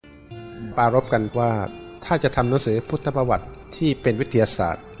ปรารภกันว่าถ้าจะทำหนังสือพุทธประวัติที่เป็นวิทยาศา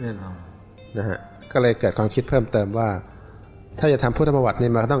สตร์นะฮะก็เลยเกิดความคิดเพิ่มเติมว่าถ้าจะทำพุทธประวัตินี่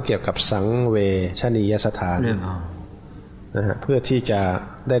มันต้องเกี่ยวกับสังเวชนียสถานนะฮะเพื่อที่จะ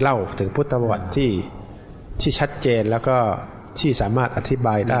ได้เล่าถึงพุทธประวัติที่ชัดเจนแล้วก็ที่สามารถอธิบ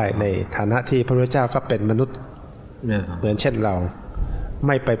ายได้ในฐานะที่พระพุทธเจ้าก็เป็นมนุษย์เหมือนเช่นเราไ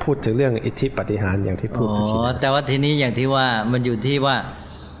ม่ไปพูดถึงเรื่องอิทธิปาฏิหาริย์อย่างที่พูดถึงแต่ว่าทีนี้อย่างที่ว่ามันอยู่ที่ว่า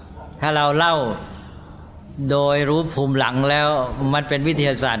ถ้าเราเล่าโดยรู้ภูมิหลังแล้วมันเป็นวิทย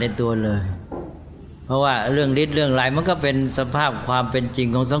าศาสตร์ในตัวเลยเพราะว่าเรื่องฤทธิ์เรื่องอะไรมันก็เป็นสภาพความเป็นจริง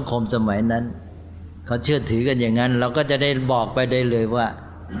ของสังคมสมัยนั้นเขาเชื่อถือกันอย่างนั้นเราก็จะได้บอกไปได้เลยว่า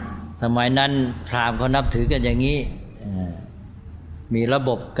สมัยนั้นพราหมณ์เขานับถือกันอย่างนี้มีระบ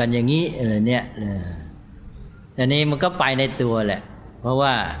บกันอย่างนี้อะไรเนี่ยอันนี้มันก็ไปในตัวแหละเพราะว่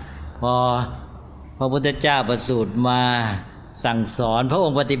าพอพระพุทธเจ้าประสูติมาสั่งสอนพระอ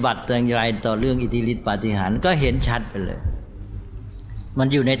งค์ปฏิบัติอย่างไรต่อเรื่องอิทธิฤทธิปาฏิหาริย์ก็เห็นชัดไปเลยมัน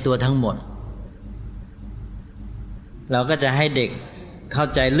อยู่ในตัวทั้งหมดเราก็จะให้เด็กเข้า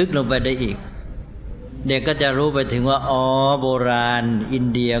ใจลึกลงไปได้อีกเด็กก็จะรู้ไปถึงว่าอ๋อโบราณอิน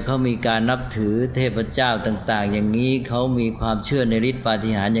เดียเขามีการนับถือเทพเจ้าต่างๆอย่างนี้เขามีความเชื่อในฤทธิปาฏิ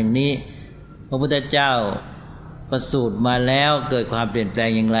หาริย์อย่างนี้พระพุทธเจ้าประสูติมาแล้วเกิดความเปลี่ยนแปลง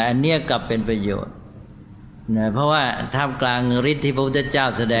อย่างไรอันเนี้ยกลับเป็นประโยชน์นะเพราะว่าท่ามกลางฤทธิ์ที่พระพุทธเจ้า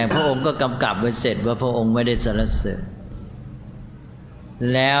แสดงพระองค์ก็กำกับไว้เสร็จว่าพระองค์ไม่ได้สรรเสริญ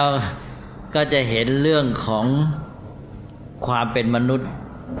แล้วก็จะเห็นเรื่องของความเป็นมนุษย์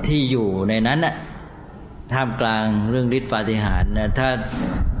ที่อยู่ในนั้นน่ะท่ามกลางเรื่องฤทธิ์ปาฏิหาริย์นะถ้า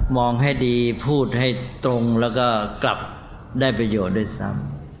มองให้ดีพูดให้ตรงแล้วก็กลับได้ประโยชน์ด้วยซ้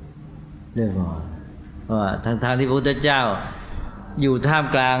ำเรื่องว่าทางที่พระพุทธเจ้าอยู่ท่าม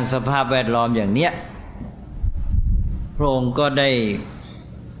กลางสภาพแวดล้อมอย่างเนี้ยพระองค์ก็ได้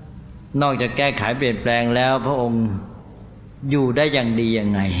นอกจากแก้ไขเปลี่ยนแปลงแล้วพระองค์อยู่ได้อย่างดียั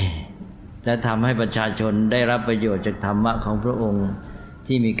งไงและทำให้ประชาชนได้รับประโยชน์จากธรรมะของพระองค์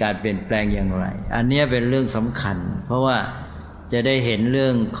ที่มีการเปลี่ยนแปลงอย่างไรอันนี้เป็นเรื่องสำคัญเพราะว่าจะได้เห็นเรื่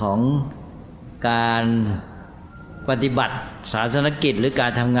องของการปฏิบัติศาสนกิจหรือกา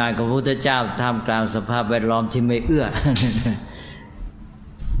รทำงานของพระพุทธเจ้าท่ามกลางสภาพแวดล้อมที่ไม่เอื้อ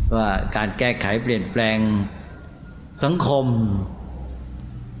ว่าการแก้ไขเปลี่ยนแปลงสังคม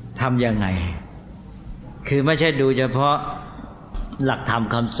ทำยังไงคือไม่ใช่ดูเฉพาะหลักธรรม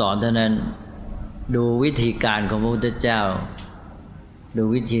คำสอนเท่านั้นดูวิธีการของพระพุทธเจ้าดู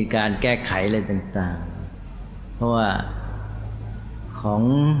วิธีการแก้ไขอะไรต่างๆเพราะว่าของ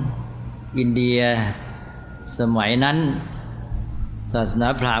อินเดียสมัยนั้นศาสนา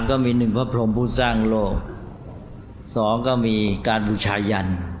พราหมณ์ก็มีหนึ่งพระพรหมผู้สร้างโลกสองก็มีการบูชายัญ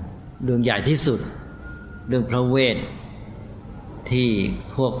เรื่องใหญ่ที่สุดเรื่องพระเวทที่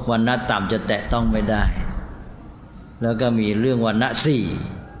พวกวรรณะต่ำจะแตะต้องไม่ได้แล้วก็มีเรื่องวรรณะสี่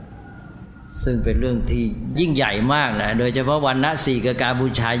ซึ่งเป็นเรื่องที่ยิ่งใหญ่มากนะโดยเฉพาะวรรณะสี่กับการบู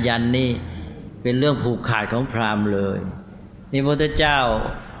ชายัญนี่เป็นเรื่องผูกขาดของพราหมณ์เลยนี่พระพุทธเจ้า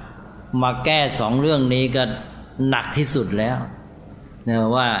มาแก้สองเรื่องนี้ก็หนักที่สุดแล้วนะ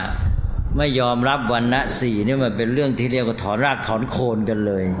ว่าไม่ยอมรับวรรณะสี่นี่มันเป็นเรื่องที่เรียกว่าถอนรากถอนโคนกันเ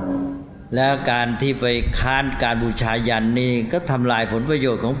ลยแล้วการที่ไปค้านการบูชายัญนี่ก็ทำลายผลประโย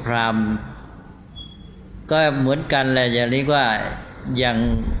ชน์ของพราหมณ์ก็เหมือนกันแหละอย่างนี้ว่าอย่าง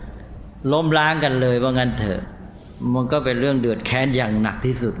ล้มล้างกันเลยว่างั้นเถอะมันก็เป็นเรื่องเดือดแค้นอย่างหนัก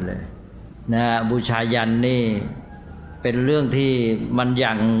ที่สุดเลยนะบูชายัญนี่เป็นเรื่องที่มันอ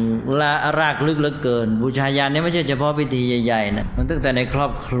ย่างละรากลึกเหลือเกินบูชายัญนี่ไม่ใช่เฉพาะพิธีใหญ่ๆนะมันตั้งแต่ในครอ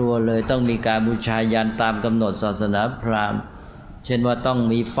บครัวเลยต้องมีการบูชายัญตามกำหนดศาสนาพราหมณ์เช่นว่าต้อง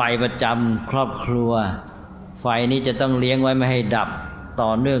มีไฟประจำครอบครัวไฟนี้จะต้องเลี้ยงไว้ไม่ให้ดับต่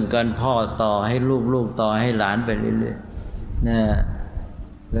อเนื่องกันพ่อต่อให้ลูกต่อให้หลานไปเรื่อยๆนะ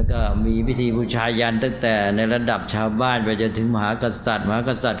แล้วก็มีพิธีบูชายัญตั้งแต่ในระดับชาวบ้านไปจนถึงมหากษัตริ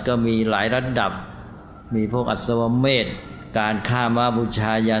ย์ก็มีหลายระดับมีพวกอัศวเมธการฆ่าม้าบูช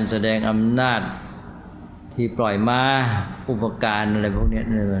ายัญแสดงอำนาจที่ปล่อยม้าอุปการอะไรพวกนี้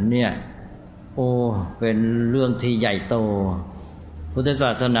เนี่ยโอ้เป็นเรื่องที่ใหญ่โตพุทธศ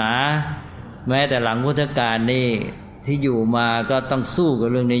าสนาแม้แต่หลังพุทธกาลนี่ที่อยู่มาก็ต้องสู้กับ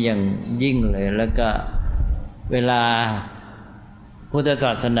เรื่องนี้อย่างยิ่งเลยแล้วก็เวลาพุทธศ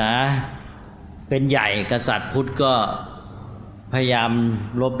าสนาเป็นใหญ่กษัตริย์พุทธก็พยายาม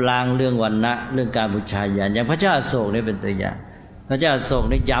ลบล้างเรื่องวรรณะเรื่องการบูชายัญอย่างพระเจ้าอโศกนี่เป็นตัวอย่างพระเจ้าอโศก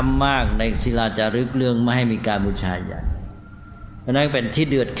นี่ย้ำมากในศิลาจารึกเรื่องไม่ให้มีการบูชายัญเพราะนั้นเป็นที่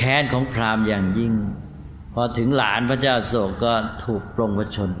เดือดแค้นของพราหมณ์อย่างยิ่งพอถึงหลานพระเจ้าอโศกก็ถูกปลงพระ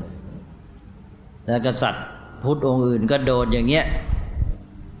ชนม์แล้วกษัตริย์พุทธองค์อื่นก็โดนอย่างเงี้ย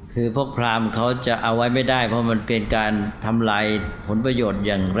คือพวกพราหมณ์เขาจะเอาไว้ไม่ได้เพราะมันเป็นการทำลายผลประโยชน์อ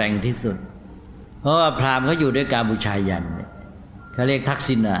ย่างแรงที่สุดเพราะว่าพราหมณ์เขาอยู่ด้วยการบูชายัญเขาเรียกทัก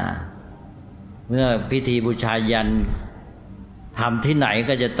ษิณาเมื่อพิธีบูชายัญทำที่ไหน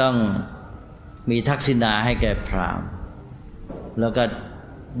ก็จะต้องมีทักษิณาให้แก่พราหมณ์แล้วก็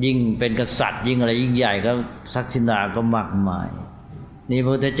ยิ่งเป็นกษัตริย์ยิ่งอะไรยิ่งใหญ่ก็ทักษิณาก็มากมายนี่พร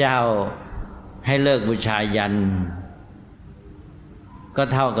ะพุทธเจ้าให้เลิกบูชายัญก็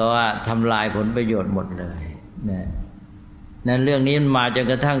เท่ากับว่าทำลายผลประโยชน์หมดเลยนั่นเรื่องนี้มันมาจน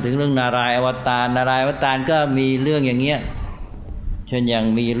กระทั่งถึงเรื่องนารายณ์อวตารนารายณ์อวตารก็มีเรื่องอย่างเงี้ยเช่นอย่าง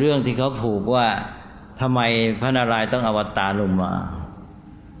มีเรื่องที่เขาผูกว่าทำไมพระนารายณ์ต้องอวตารลงมา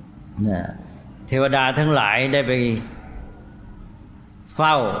เทวดาทั้งหลายได้ไปเ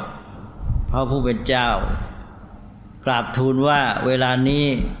ฝ้าพระผู้เป็นเจ้ากราบทูลว่าเวลานี้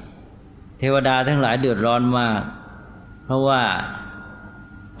เทวดาทั้งหลายเดือดร้อนมากเพราะว่า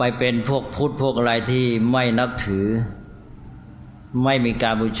ไปเป็นพวกพุทธพวกอะไรที่ไม่นับถือไม่มีก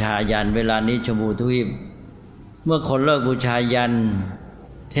ารบูชายัญเวลานี้ชมพูทวีปเมื่อคนเลิกบูชายัญ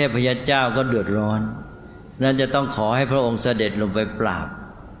เทพยเจ้าก็เดือดร้อนนั้นจะต้องขอให้พระองค์เสด็จลงไปปราบ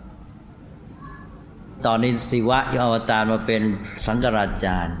ตอนนี้ศิวะอวตารมาเป็นสังฆราช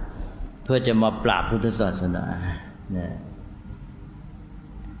าเพื่อจะมาปราบพุทธศาสนา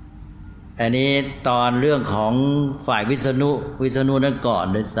อันนี้ตอนเรื่องของฝ่ายวิษณุนั้นก่อน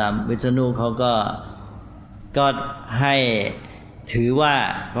ด้วยซ้ำวิษณุเขาก็ให้ถือว่า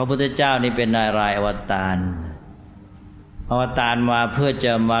พระพุทธเจ้านี่เป็นนารายณ์อวตารมาเพื่อจ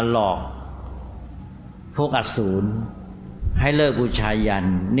ะมาหลอกพวกอสูรให้เลิกบูชายัญ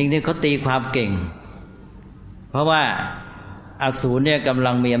นี่เขาตีความเก่งเพราะว่าอสูรเนี่ยกำ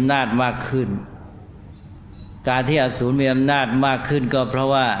ลังมีอำนาจมากขึ้นการที่อสูรมีอำนาจมากขึ้นก็เพราะ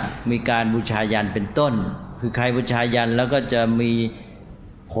ว่ามีการบูชายัญเป็นต้นคือใครบูชายัญแล้วก็จะมี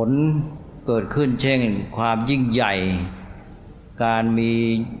ผลเกิดขึ้นเช่นความยิ่งใหญ่การมี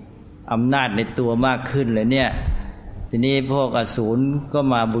อำนาจในตัวมากขึ้นเลยเนี่ยทีนี้พวกอสูรก็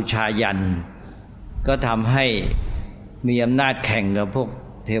มาบูชายัญก็ทำให้มีอำนาจแข่งกับพวก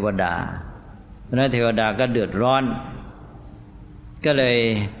เทวดาเพราะนั้นเทวดาก็เดือดร้อนก็เลย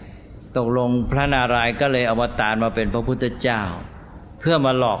ตกลงพระนารายณ์ก็เลยอวตารมาเป็นพระพุทธเจ้าเพื่อม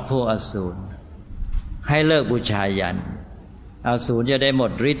าหลอกพวกอสูรให้เลิกบูชายัญอสูรจะได้หม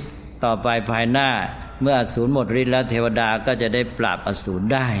ดฤทธิ์ต่อไปภายหน้าเมื่ออสูรหมดฤทธิ์แล้วเทวดาก็จะได้ปราบอสูร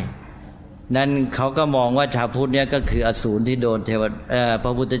ได้นั้นเขาก็มองว่าชาวพุทธเนี่ยก็คืออสูรที่โดนพร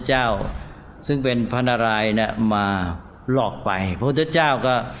ะพุทธเจ้าซึ่งเป็นพระนารายณ์เนี่ยมาหลอกไปพระพุทธเจ้า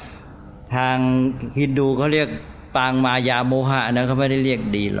ก็ทางฮินดูเขาเรียกปางมายาโมหะนะเขาไม่ได้เรียก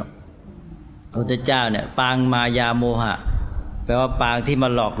ดีหรอกพระพุทธเจ้าเนี่ยปางมายาโมหะแปลว่าปางที่มา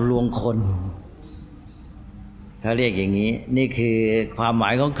หลอกลวงคนเขาเรียกอย่างนี้นี่คือความหมา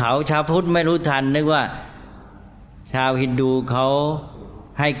ยของเขาชาวพุทธไม่รู้ทันนึกว่าชาวฮินดูเขา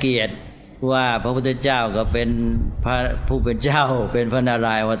ให้เกียรติว่าพระพุทธเจ้าก็เป็นพระผู้เป็นเจ้าเป็นพระนาร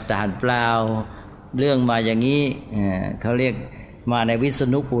ายณ์อวตารเปล่าเรื่องมาอย่างนี้เขาเรียกมาในวิษ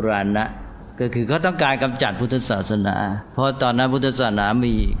ณุปุราณะก็คือเขาต้องการกำจัดพุทธศาสนาเพราะตอนนั้นพุทธศาสนา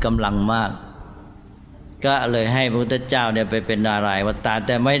มีกำลังมากก็เลยให้พระพุทธเจ้าเนี่ยไปเป็นนารายณ์อวตารแ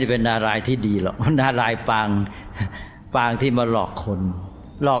ต่ไม่ได้เป็นนารายณ์ที่ดีหรอกนารายณ์ปางที่มาหลอกคน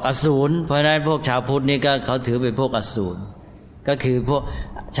หลอกอสูรเพราะฉะนั้นพวกชาวพุทธนี่ก็เขาถือเป็นพวกอสูรก็คือพวก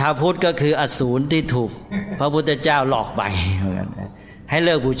ชาวพุทธก็คืออสูรที่ถูกพระพุทธเจ้าหลอกไปให้เ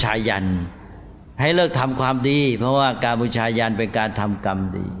ลิกบูชายัญให้เลิกทำความดีเพราะว่าการบูชายัญเป็นการทำกรรม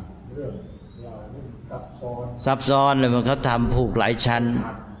ดีซับซ้อนเลยมันเขาทำผูกหลายชั้น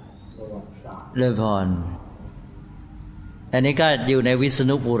เลยพรอันนี้ก็อยู่ในวิษ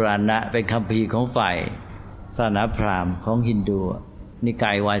ณุปุราณะเป็นคัมภีร์ของฝ่ายศาสนาพราหมณ์ของฮินดูนิก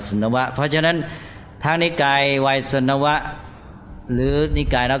ายไวสนวะเพราะฉะนั้นทางนิกายไวสนวะหรือนิ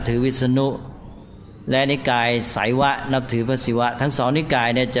กายนับถือวิษณุและนิกายไสยวะนับถือพระศิวะทั้งสองนิกาย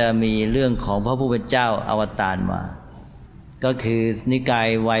เนี่ยจะมีเรื่องของพระผู้เป็นเจ้าอวตารมาก็คือนิกาย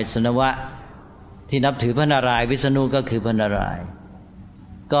ไวสนวะที่นับถือพระนารายณ์วิษณุก็คือพระนารายณ์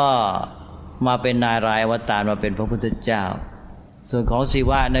ก็มาเป็นนารายณ์อวตารมาเป็นพระพุทธเจ้าส่วนของศิ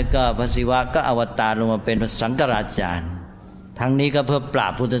วะนั่นก็พระศิวะก็อวตารลงมาเป็นพระสังฆราชาทั้งนี้ก็เพื่อปรา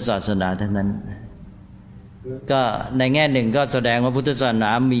บพุทธศาสนาทั้งนั้นก็ในแง่หนึ่งก็แสดงว่าพุทธศาสนา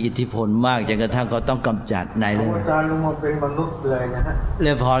มีอิทธิพลมากจนกระทั่งเขาต้องกำจัดในเรื่องอวตารลงมาเป็นมนุษย์เลยนะฮะเ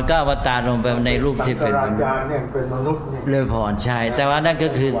รื่องพรก็อวตารลงไปในรูปที่เป็นมนุษย์เนี่ยเป็นมนุษย์เนี่ยเรื่องพรใช่แต่ว่านั่นก็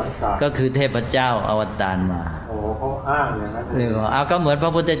คือเทพเจ้าอวตารมาโอ้เขาอ้างอย่างนั้นเรื่องพรเอาก็เหมือนพร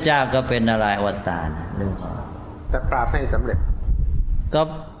ะพุทธเจ้าก็เป็นอะไรอวตารเรื่องพรแต่ปราบให้สำเร็จก็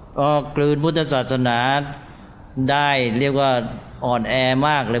กลืนพุทธศาสนาได้เรียกว่า อ่อนแอม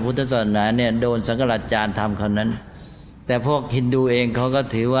ากเลยพุทธศาสนาเนี่ยโดนสังฆราชารทำคำนั้นแต่พวกฮินดูเองเขาก็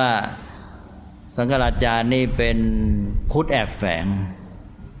ถือว่าสังฆราชารนี่เป็นพุทธแอบแฝง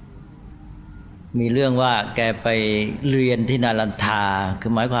มีเรื่องว่าแกไปเรียนที่นาลันทาคื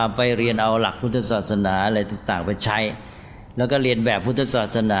อหมายความไปเรียนเอาหลักพุทธศาสนาอะไรต่างๆไปใช้แล้วก็เรียนแบบพุทธศา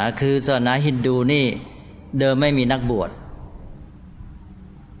สนาคือศาสนาฮินดูนี่เดิมไม่มีนักบวช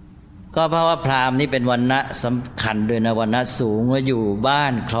ก็เพราะว่าพราหมณ์นี่เป็นวรรณะสำคัญด้วยนะวรรณะสูงว่าอยู่บ้า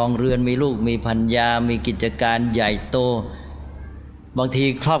นครองเรือนมีลูกมีภรรยามีกิจการใหญ่โตบางที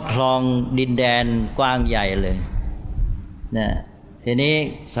ครอบครองดินแดนกว้างใหญ่เลยนะทีนี้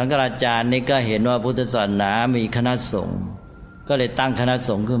สังฆราชารนี่ก็เห็นว่าพุทธศาสนามีคณะสงฆ์ก็เลยตั้งคณะส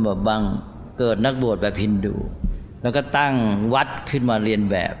งฆ์ขึ้นมาบ้างเกิดนักบวชแบบฮินดูแล้วก็ตั้งวัดขึ้นมาเรียน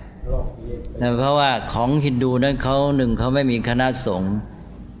แบบนะเพราะว่าของฮินดูนั้นเขาหนึ่งเขาไม่มีคณะสงฆ์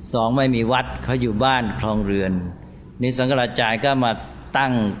สองไม่มีวัดเขาอยู่บ้านครองเรือนนี่สังฆราชารก็มาตั้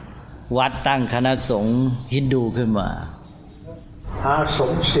งวัดตั้งคณะสงฆ์ฮินดูขึ้นมาอาส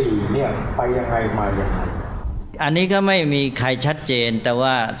มสี่เนี่ยไปยังไงมายังไงอันนี้ก็ไม่มีใครชัดเจนแต่ว่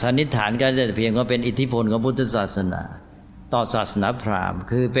าสันนิษฐานก็จะเพียงว่าเป็นอิทธิพลของพุทธศาสนาต่อศาสนาพราหมณ์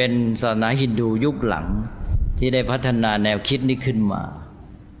คือเป็นศาสนาฮินดูยุคหลังที่ได้พัฒนาแนวคิดนี้ขึ้นมา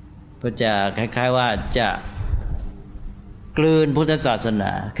เพื่อจะคล้ายๆว่าจะกลืนพุทธศาสน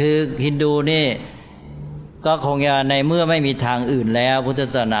าคือฮินดูนี่ก็คงจะในเมื่อไม่มีทางอื่นแล้วพุทธ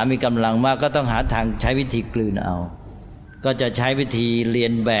ศาสนามีกำลังมากก็ต้องหาทางใช้วิธีกลืนเอาก็จะใช้วิธีเรีย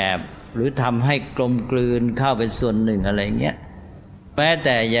นแบบหรือทำให้กลมกลืนเข้าเป็นส่วนหนึ่งอะไรเงี้ยแม้แ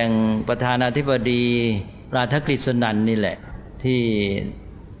ต่อย่างประธานาธิบดีราธกฤษณันนี่แหละที่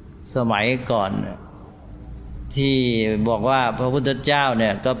สมัยก่อนที่บอกว่าพระพุทธเจ้าเนี่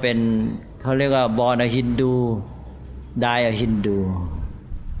ยก็เป็นเขาเรียกว่าborn a Hindu die a Hindu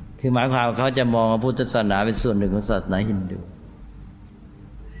คือหมายความเขาจะมองพุทธศาสนาเป็นส่วนหนึ่งของศาสนาฮินดู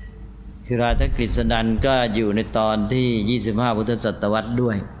คือราธกฤษณันก็อยู่ในตอนที่25พุทธศตวรรษด้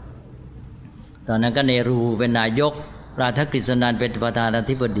วยตอนนั้นก็เนรูเป็นนายกราธกฤษณันเป็นประธานา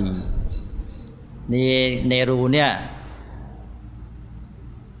ธิบดีนี่เนรูเนี่ย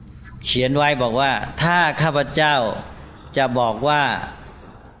เขียนไว้บอกว่าถ้าข้าพเจ้าจะบอกว่า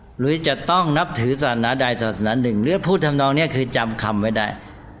หรือจะต้องนับถือศาสนาใดศาสนาหนึ่งหรือพูดทำนองนี้คือจำคำไว้ได้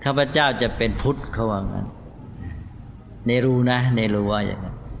ข้าพเจ้าจะเป็นพุทธเขาว่างั้นเนรูนะเนรูว่าอย่าง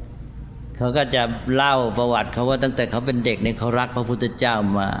นั้นเขาก็จะเล่าประวัติเขาว่าตั้งแต่เขาเป็นเด็กเนี่ยเขารักพระพุทธเจ้า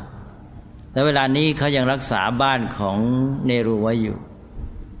มาแล้วเวลานี้เขายังรักษาบ้านของเนรูไว้อยู่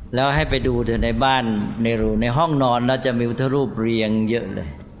แล้วให้ไปดูเถอะในบ้านเนรูในห้องนอนแล้วจะมีพุทธรูปเรียงเยอะเลย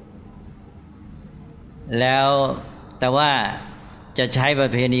แล้วแต่ว่าจะใช้ประ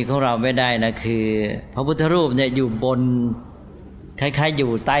เพณีของเราไม่ได้นะคือพระพุทธรูปเนี่ยอยู่บนคล้ายๆอ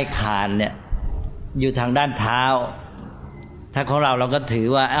ยู่ใต้คานเนี่ยอยู่ทางด้านเท้าถ้าของเราก็ถือ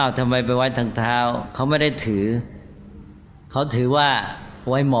ว่าอ้าวทำไมไปไว้ทางเท้าเขาไม่ได้ถือเขาถือว่า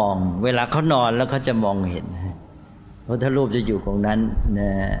ไว้มองเวลาเขานอนแล้วเขาจะมองเห็นพระพุทธรูปจะอยู่ตรงนั้นนะ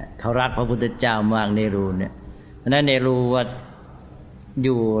เขารักพระพุทธเจ้ามากเนรูเนี่ยเพราะนั้นเนรูว่าอ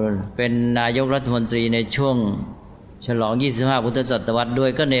ยู่เป็นนายกรัฐมนตรีในช่วงฉลอง25พุทธศตวรรษด้ว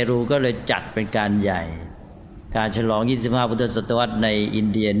ยก็เนรูก็เลยจัดเป็นการใหญ่การฉลอง25พุทธศตวรรษในอิน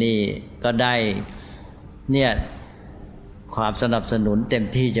เดียนี่ก็ได้เนี่ยความสนับสนุนเต็ม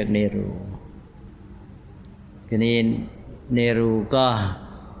ที่จากเนรูทีนี้เนรูก็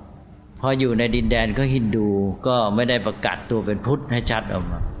พออยู่ในดินแดนก็ฮินดูก็ไม่ได้ประกาศตัวเป็นพุทธให้ชัดออก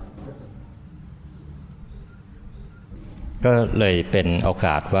มาก็เลยเป็นโอก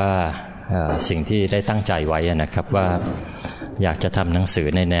าสว่าสิ่งที่ได้ตั้งใจไว้นะครับว่าอยากจะทำหนังสือ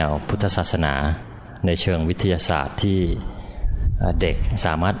ในแนวพุทธศาสนาในเชิงวิทยาศาสตร์ที่เด็กส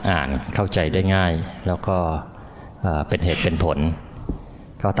ามารถอ่านเข้าใจได้ง่ายแล้วก็เป็นเหตุเป็นผล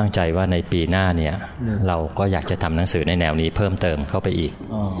ก็ตั้งใจว่าในปีหน้าเนี่ยเราก็อยากจะทำหนังสือในแนวนี้เพิ่มเติมเข้าไปอีก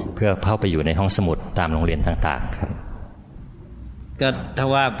เพื่อเข้าไปอยู่ในห้องสมุดตามโรงเรียนต่างๆครับก็ถ้า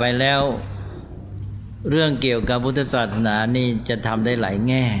ว่าไปแล้วเรื่องเกี่ยวกับพุทธศาสนานี่จะทำได้หลาย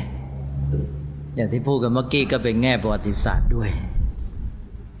แง่อย่างที่พูดกันเมื่อกี้ก็เป็นแง่ประวัติศาสตร์ด้วย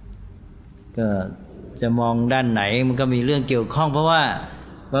ก็จะมองด้านไหนมันก็มีเรื่องเกี่ยวข้องเพราะว่า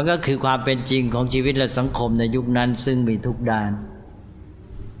มันก็คือความเป็นจริงของชีวิตและสังคมในยุคนั้นซึ่งมีทุกด้าน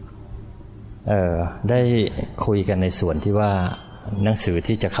ได้คุยกันในส่วนที่ว่าหนังสือ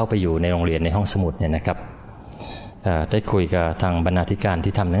ที่จะเข้าไปอยู่ในโรงเรียนในห้องสมุดเนี่ยนะครับได้คุยกับทางบรรณาธิการ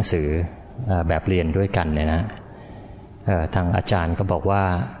ที่ทำหนังสือแบบเรียนด้วยกันเนี่ยนะทางอาจารย์ก็บอกว่า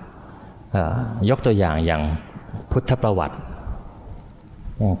ยกตัวอย่างพุทธประวัติ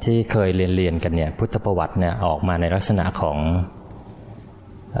อย่างที่เคยเรียนกันเนี่ยพุทธประวัติเนี่ยออกมาในลักษณะของ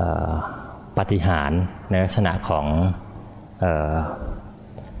ปาฏิหาริย์ในลักษณะของ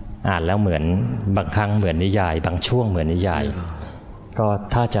อ่านแล้วเหมือนบางครั้งเหมือนนิยายบางช่วงเหมือนนิยายก็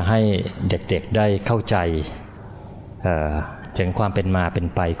ถ้าจะให้เด็กๆได้เข้าใจถึงความเป็นมาเป็น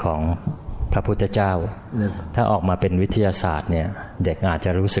ไปของพระพุทธเจ้าถ้าออกมาเป็นวิทยาศาสตร์เนี่ยเด็กอาจจ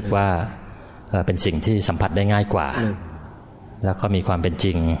ะรู้สึกว่าเป็นสิ่งที่สัมผัสได้ง่ายกว่าแล้วก็มีความเป็นจ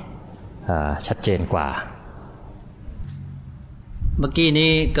ริงชัดเจนกว่าเมื่อกี้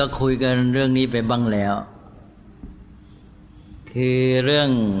นี้ก็คุยกันเรื่องนี้ไปบ้างแล้วคือเรื่อง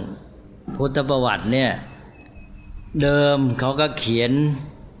พุทธประวัติเนี่ยเดิมเขาก็เขียน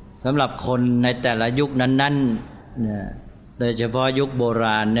สำหรับคนในแต่ละยุคนั้นๆเนี่ยโดยเฉพาะยุคโบร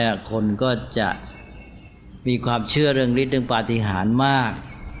าณเนี่ยคนก็จะมีความเชื่อเรื่องฤทธิ์เรื่องปาฏิหาริย์มาก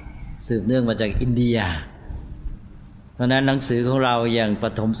สืบเนื่องมาจากอินเดียเพราะนั้นหนังสือของเราอย่างป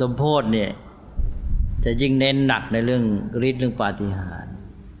ฐมสมโพธิเนี่ยจะยิ่งเน้นหนักในเรื่องฤทธิ์เรื่องปาฏิหาริย์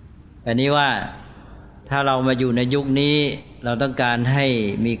อันนี้ว่าถ้าเรามาอยู่ในยุคนี้เราต้องการให้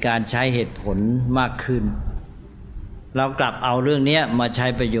มีการใช้เหตุผลมากขึ้นเรากลับเอาเรื่องนี้มาใช้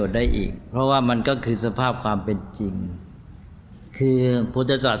ประโยชน์ได้อีกเพราะว่ามันก็คือสภาพความเป็นจริงคือพุท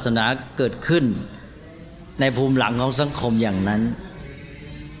ธศาสนาเกิดขึ้นในภูมิหลังของสังคมอย่างนั้น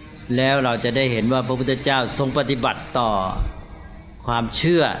แล้วเราจะได้เห็นว่าพระพุทธเจ้าทรงปฏิบัติต่อความเ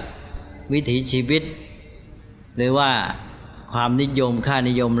ชื่อวิถีชีวิตหรือว่าความนิยมค่า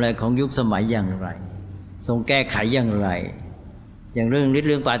นิยมอะไรของยุคสมัยอย่างไรทรงแก้ไขอย่างไรอย่างเรื่องฤทธิ์เ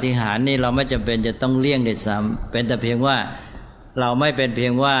รื่องปาฏิหาริย์นี่เราไม่จำเป็นจะต้องเลี่ยงได้ซ้ำเป็นแต่เพียงว่าเราไม่เป็นเพีย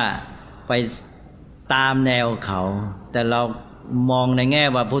งว่าไปตามแนวเขาแต่เรามองในแง่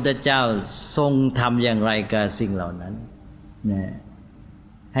ว่าพระพุทธเจ้าทรงทำอย่างไรกับสิ่งเหล่านั้นนะ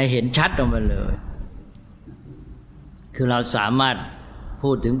ให้เห็นชัดออกมาเลยคือเราสามารถพู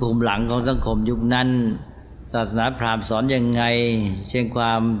ดถึงภูมิหลังของสังคมยุคนั้นศาสนาพราหมณ์สอนยังไงเช่นคว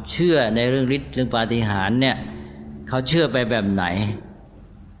ามเชื่อในเรื่องฤทธิ์เรื่องปาฏิหาริย์เนี่ยเขาเชื่อไปแบบไหน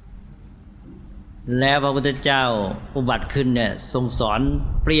แล้วพระพุทธเจ้าอุบัติขึ้นเนี่ยทรงสอน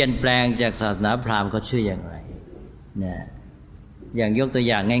เปลี่ยนแปลงจากศาสนาพราหมณ์เขาเชื่ออย่างไรเนี่ยอย่างยกตัว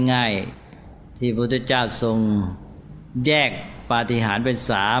อย่างง่ายๆที่พระพุทธเจ้าทรงแยกปาฏิหาริย์เป็น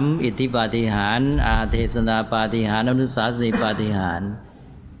3อิทธิปาฏิหาริย์อาเทศนาปาฏิหาริย์อนุสาสนีปาฏิหาริย์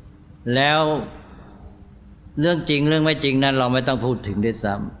แล้วเรื่องจริงเรื่องไม่จริงนั้นเราไม่ต้องพูดถึงด้วย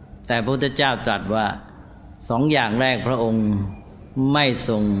ซ้ำแต่พระพุทธเจ้าตรัสว่า2อย่างแรกพระองค์ไม่ท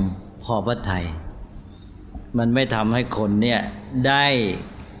รงพอพระทัยมันไม่ทำให้คนเนี่ยได้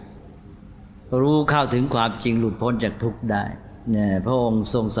รู้เข้าถึงความจริงหลุดพ้นจากทุกข์ได้เนี่ยพระองค์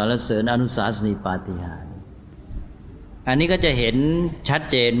ทรงสรรเสริญอนุสาสนีปาฏิหาริย์อันนี้ก็จะเห็นชัด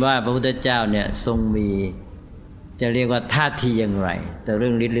เจนว่าพระพุทธเจ้าเนี่ยทรงมีจะเรียกว่าท่าทีอย่างไรแต่เรื่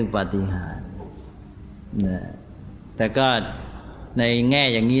องฤทธิ์เรื่องปาฏิหาริย์นะแต่ก็ในแง่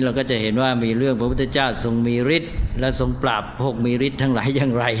อย่างนี้เราก็จะเห็นว่ามีเรื่องพระพุทธเจ้าทรงมีฤทธิ์และทรงปราบพวกมีฤทธิ์ทั้งหลายอย่า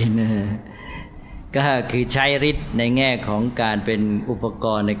งไรนะก็คือใช้ฤทธิ์ในแง่ของการเป็นอุปก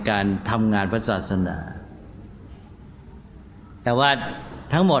รณ์ในการทำงานพระศาสนาแต่ว่า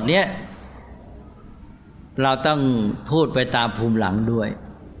ทั้งหมดเนี้ยเราต้องพูดไปตามภูมิหลังด้วย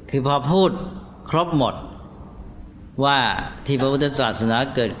คือพอพูดครบหมดว่าที่พระพุทธศาสนา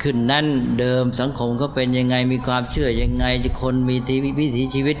เกิดขึ้นนั้นเดิมสังคมก็เป็นยังไงมีความเชื่อยังไงคนมีวิถี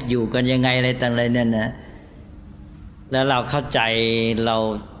ชีวิตอยู่กันยังไงอะไรต่างๆนั่นนะแล้วเราเข้าใจเรา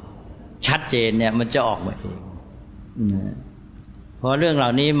ชัดเจนเนี่ยมันจะออกมาเองเพราะเรื่องเหล่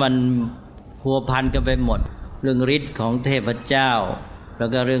านี้มันพัวพันกันไปหมดเรื่องฤทธิ์ของเทพเจ้าแล้ว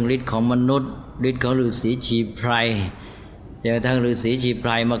ก็เรื่องฤทธิ์ของมนุษย์ฤทธิ์ของฤาษีชีไพรอย่างทั้งฤาษีชีไพ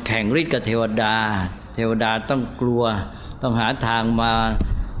รมาแข่งฤทธิ์กับเทวดาเทวดาต้องกลัวต้องหาทางมา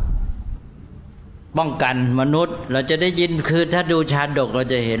ป้องกันมนุษย์เราจะได้ยินคือถ้าดูชาดกเรา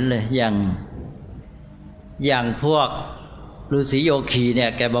จะเห็นเลยอย่างพวกฤาษีโยคีเนี่ย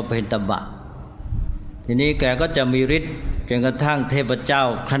แกบำเพ็ญตบะทีนี้แกก็จะมีฤทธิ์จนกระทั่งเทพเจ้า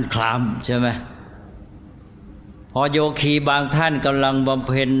คลั่นคลามใช่ไหมพอโยคีบางท่านกำลังบำ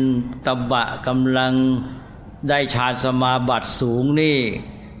เพ็ญตบะกำลังได้ฌานสมาบัติสูงนี่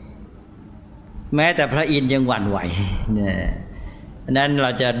แม้แต่พระอินทร์ยังหวั่นไหวเนี่ยนั้นเร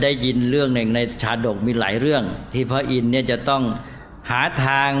าจะได้ยินเรื่องหนึ่งในชาดกมีหลายเรื่องที่พระอินทร์เนี่ยจะต้องหาท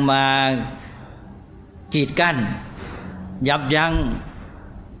างมากีดกั้นยับยั้ง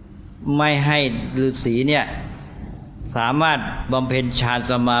ไม่ให้ฤาษีเนี่ยสามารถบำเพ็ญฌาน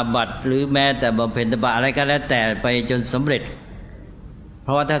สมาบัติหรือแม้แต่บำเพ็ญตบะอะไรก็แล้วแต่ไปจนสำเร็จเพ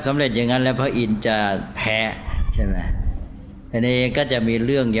ราะว่าถ้าสำเร็จอย่างนั้นแล้วพระอินทร์จะแพ้ใช่ไหมอันนี้ก็จะมีเ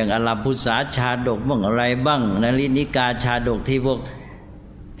รื่องอย่างอลัมพุสาชาดกบ้างอะไรบ้างนลินิกาชาดกที่พวก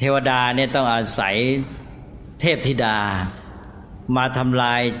เทวดาเนี่ยต้องอาศัยเทพธิดามาทำล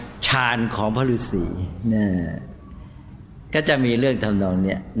ายฌานของพระฤาษีเนี่ย ก็จะมีเรื่องทำนองเ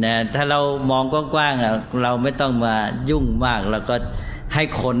นี้ยนะถ้าเรามองกว้างๆเราไม่ต้องมายุ่งมากแล้วก็ให้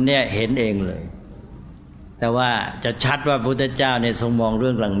คนเนี่ยเห็นเองเลยแต่ว่าจะชัดว่าพระพุทธเจ้าเนี่ยทรงมองเรื่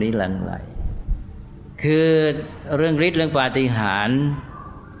องหลังนี้หลังไหลคือเรื่องฤทธิ์เรื่องปาฏิหาริย์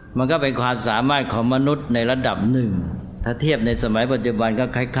มันก็เป็นความสามารถของมนุษย์ในระดับหนึ่งถ้าเทียบในสมัยปัจจุบันก็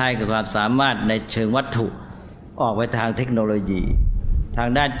คล้ายๆกับความสามารถในเชิงวัตถุออกไปทางเทคโนโลยีทาง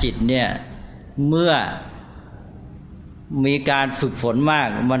ด้านจิตเนี่ยเมื่อมีการฝึกฝนมาก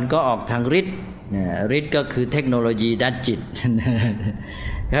มันก็ออกทางฤทธิ์ฤทธิ์ก็คือเทคโนโลยีด้านจิต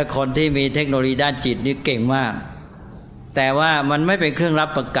ถ้าคนที่มีเทคโนโลยีด้านจิตนี่เก่งมากแต่ว่ามันไม่เป็นเครื่องรับ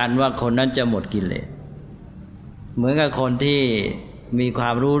ประกันว่าคนนั้นจะหมดกิเลสเหมือนกับคนที่มีคว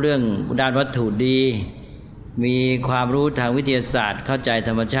ามรู้เรื่องด้านวัตถุดีมีความรู้ทางวิทยาศาสตร์เข้าใจธ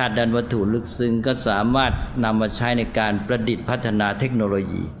รรมชาติด้านวัตถุลึกซึ้งก็สามารถนำมาใช้ในการประดิษฐ์พัฒนาเทคโนโล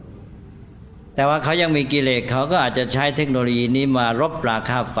ยีแต่ว่าเขายังมีกิเลสเขาก็อาจจะใช้เทคโนโลยีนี้มารบรา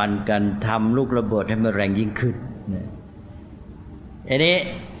ฆ่าฟันกันทำลูกระเบิดให้มันแรงยิ่งขึ้นอันนี้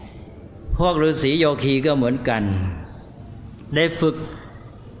พวกฤาษีโยคีก็เหมือนกันได้ฝึก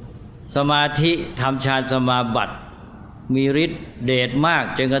สมาธิทำฌานสมาบัติมีฤทธิ์เดชมาก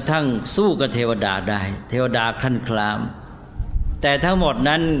จนกระทั่งสู้กับเทวดาได้เทวดาคลั่นคลามแต่ทั้งหมด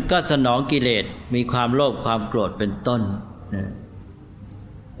นั้นก็สนองกิเลสมีความโลภความโกรธเป็นต้น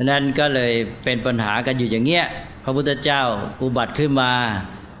นั้นก็เลยเป็นปัญหากันอยู่อย่างเงี้ยพระพุทธเจ้าอุบัติขึ้นมา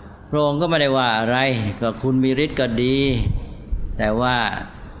พระองค์ก็ไม่ได้ว่าอะไรก็คุณมีฤทธิ์ก็ดีแต่ว่า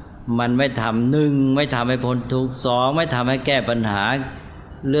มันไม่ทำหนึ่งไม่ทำให้พ้นทุกข์สองไม่ทำให้แก้ปัญหา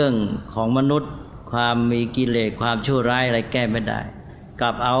เรื่องของมนุษย์ความมีกิเลสความชั่วร้ายอะไรแก้ไม่ได้ก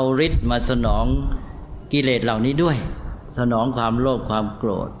ลับเอาฤทธิ์มาสนองกิเลสเหล่านี้ด้วยสนองความโลภความโก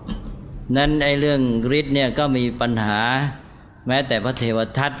รธนั้นไอ้เรื่องฤทธิ์เนี่ยก็มีปัญหาแม้แต่พระเทว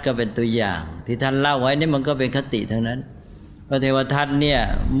ทัตก็เป็นตัวอย่างที่ท่านเล่าไว้นี่มันก็เป็นคติทั้งนั้นพระเทวทัตเนี่ย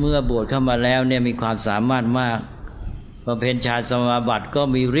เมื่อบวชเข้ามาแล้วเนี่ยมีความสามารถมากบำเพ็ญฌานสมาบัติก็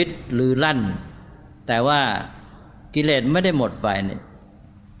มีฤทธิ์ลือลั่นแต่ว่ากิเลสไม่ได้หมดไปเนี่ย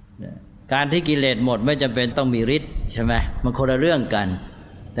การที่กิเลสหมดไม่จำเป็นต้องมีฤทธิ์ใช่ไหมมันคนละเรื่องกัน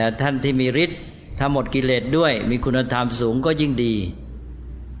แต่ท่านที่มีฤทธิ์ถ้าหมดกิเลสด้วยมีคุณธรรมสูงก็ยิ่งดี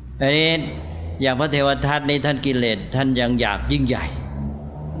อันนี้อย่างพระเทวทัตนี่ท่านกิเลสท่านยังอยากยิ่งใหญ่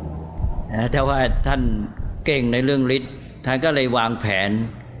แต่ว่าท่านเก่งในเรื่องฤทธิ์ท่านก็เลยวางแผน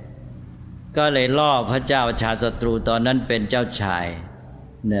ก็เลยล่อพระเจ้าชาติศัตรูตอนนั้นเป็นเจ้าชาย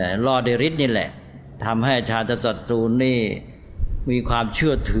เนี่ยล่อด้วยฤทธิ์นี่แหละทำให้ชาติศัตรูนี่มีความเ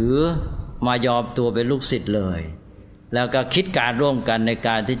ชื่อถือมายอมตัวเป็นลูกศิษย์เลยแล้วก็คิดการร่วมกันในก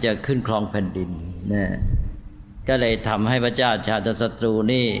ารที่จะขึ้นครองแผ่นดินเนี่ยก็เลยทำให้พระเจ้าชาติศัตรู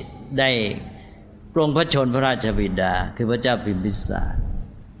นี่ได้ปรงพระชนพระราชบิดาคือพระเจ้าพิมพิสาร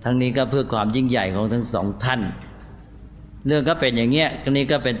ทั้งนี้ก็เพื่อความยิ่งใหญ่ของทั้งสองท่านเรื่องก็เป็นอย่างเงี้ยนี่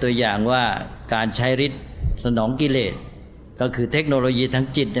ก็เป็นตัวอย่างว่าการใช้ฤทธิ์สนองกิเลสก็คือเทคโนโลยีทั้ง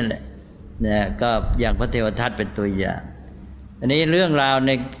จิตนั่นแหละเนี่ยก็อย่างพระเทวทัตเป็นตัวอย่างอันนี้เรื่องราวใ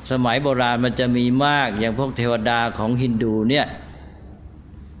นสมัยโบราณมันจะมีมากอย่างพวกเทวดาของฮินดูเนี่ย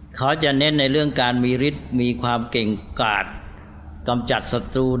เขาจะเน้นในเรื่องการมีฤทธิ์มีความเก่งกาจกำจัดศั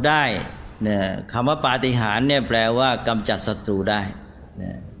ตรูได้เนี่ยคำว่าปาฏิหาริย์เนี่ยแปลว่ากำจัดศัตรูได้เ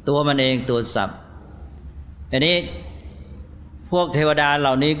นี่ยตัวมันเองตัวศัพท์อันนี้พวกเทวดาเห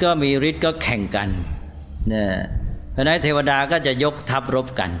ล่านี้ก็มีฤทธิ์ก็แข่งกันเนี่ยเพราะนั้นเทวดาก็จะยกทัพรบ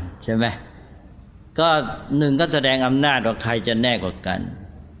กันใช่ไหมก็หนึ่งก็แสดงอำนาจว่าใครจะแน่กว่ากัน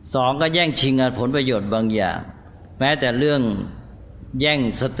สองก็แย่งชิงผลประโยชน์บางอย่างแม้แต่เรื่องแย่ง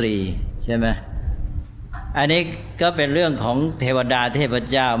สตรีใช่ไหมอันนี้ก็เป็นเรื่องของเทวดาเทพ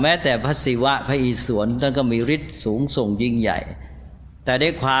เจ้าแม้แต่พระศิวะพระอิศวรท่านก็มีฤทธิ์สูงส่งยิ่งใหญ่แต่ด้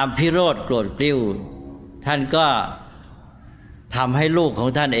วยความพิโรธโกรธกริ้วท่านก็ทำให้ลูกของ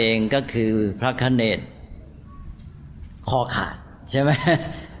ท่านเองก็คือพระคเนศคอขาดใช่ไหม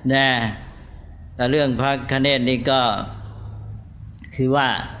แน่แต่เรื่องพระคเนศนี่ก็คือว่า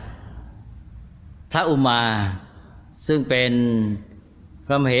พระอุมาซึ่งเป็นพ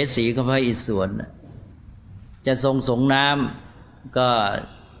ระมเหสีของพระอิศวรจะทรงสงน้ำก็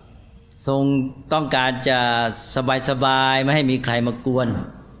ทรงต้องการจะสบายๆไม่ให้มีใครมากวน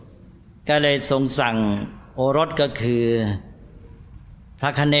ก็เลยทรงสั่งโอรสก็คือพร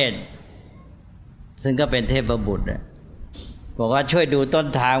ะคเนศซึ่งก็เป็นเทพบุตรบอกว่าช่วยดูต้น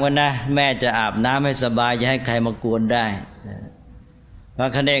ทางไว้นะแม่จะอาบน้ำให้สบายอย่าให้ใครมากวนได้พระ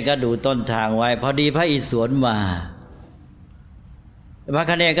คเนศก็ดูต้นทางไว้พอดีพระอิศวรมาพระ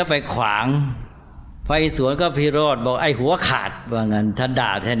คเนศก็ไปขวางพระอิศวรก็พิโรธบอกไอ้หัวขาดว่างั้นท่านด่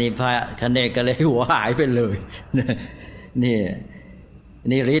าแทนนี้พระคเนศก็เลยหัวหายไปเลย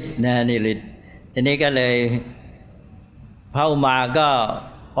นี่ฤทธิ์นะนี่ฤทธิ์อันนี้ก็เลย พระอุมาก็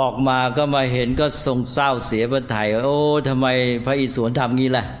ออกมาก็มาเห็นก็ทรงเศร้าเสียพระทัยโอ้ทำไมพระอิศวรทำงี้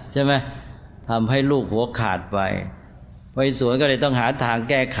ล่ะใช่ไหมทำให้ลูกหัวขาดไปพระอิศวรก็เลยต้องหาทาง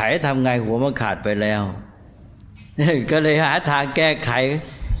แก้ไขทำไงหัวมันขาดไปแล้วก็เลยหาทางแก้ไข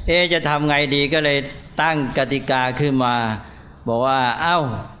จะทำไงดีก็เลยตั้งกติกาขึ้นมาบอกว่าเอ้า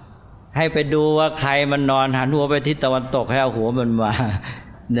ให้ไปดูว่าใครมันนอนหันหัวไปทิศตะวันตกให้เอาหัวมันมา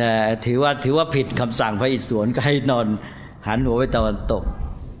เนี่ยถือว่าผิดคำสั่งพระอิศวรก็ให้นอนหันหัวไปตะวันตก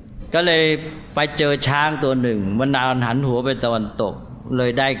ก็เลยไปเจอช้างตัวหนึ่งมันนอนหันหัวไปตะวันตกเล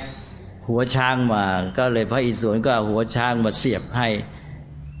ยได้หัวช้างมาก็เลยพระอิศวรก็เอาหัวช้างมาเสียบให้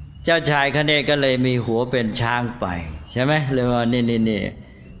เจ้าชายคเนศก็เลยมีหัวเป็นช้างไปใช่ไหมเลยว่านี่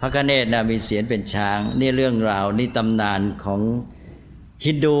พระคเนศนะมีเสียรเป็นช้างนี่เรื่องราวนี่ตำนานของ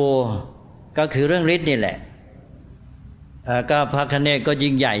ฮินดูก็คือเรื่องฤทธิ์นี่แหละก็พระคเนศก็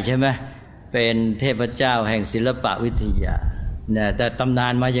ยิ่งใหญ่ใช่ไหมเป็นเทพเจ้าแห่งศิลปวิทยาเนี่ยแต่ตำนา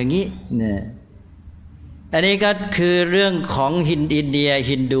นมาอย่างนี้เนี่ยอันนี้ก็คือเรื่องของอินเดีย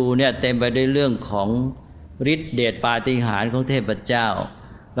ฮินดูเนี่ยเต็มไปด้วยเรื่องของฤทธิ์เดชปาฏิหาริย์ของเทพเจ้า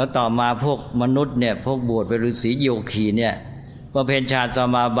แล้วต่อมาพวกมนุษย์เนี่ยพวกบวชเป็นฤาษีโยคีเนี่ยพอเป็นฌานส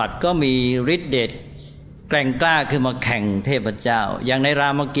มาบัติก็มีฤทธิ์เดชแกร่งกล้าขึ้นมาแข่งเทพเจ้าอย่างในรา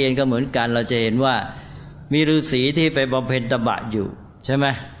มเกียรติ์ก็เหมือนกันเราจะเห็นว่ามีฤาษีที่ไปบำเพ็ญตบะอยู่ใช่ไหม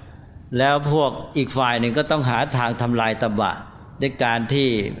แล้วพวกอีกฝ่ายหนึ่งก็ต้องหาทางทำลายตบะด้วยการที่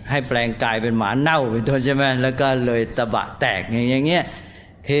ให้แปลงกายเป็นหมาเน่าเป็นต้นใช่ไหมแล้วก็เลยตบะแตกอย่างเงี้ย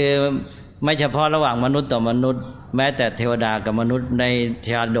คือไม่เฉพาะระหว่างมนุษย์ต่อมนุษย์แม้แต่เทวดากับมนุษย์ในช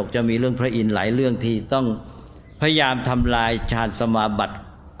าดกจะมีเรื่องพระอินทร์หลายเรื่องที่ต้องพยายามทำลายฌานสมาบัติ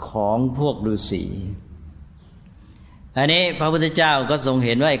ของพวกฤาษีอันนี้พระพุทธเจ้าก็ทรงเ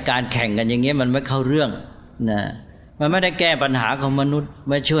ห็นว่าการแข่งกันอย่างเงี้ยมันไม่เข้าเรื่องนะมันไม่ได้แก้ปัญหาของมนุษย์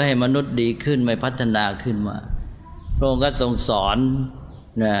ไม่ช่วยให้มนุษย์ดีขึ้นไม่พัฒนาขึ้นมาพระองค์ก็ทรงสอน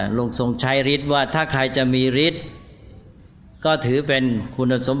นะลงทรงใช้ฤทธิ์ว่าถ้าใครจะมีฤทธิ์ก็ถือเป็นคุ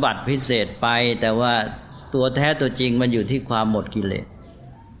ณสมบัติพิเศษไปแต่ว่าตัวแท้ตัวจริงมันอยู่ที่ความหมดกิเลส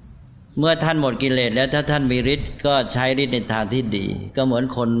เมื่อท่านหมดกิเลสแล้วถ้าท่านมีฤทธิ์ก็ใช้ฤทธิ์ในทางที่ดีก็เหมือน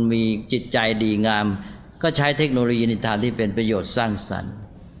คนมีจิตใจดีงามก็ใช้เทคโนโลยีในทางที่เป็นประโยชน์สร้างสรรค์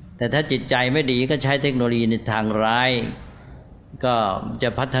แต่ถ้าจิตใจไม่ดีก็ใช้เทคโนโลยีในทางร้ายก็จะ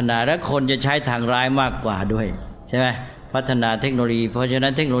พัฒนาและคนจะใช้ทางร้ายมากกว่าด้วยใช่ไหมพัฒนาเทคโนโลยีเพราะฉะนั้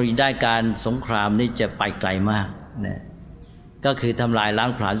นเทคโนโลยีได้การสงครามนี่จะไปไกลมากนะก็คือทำลายล้า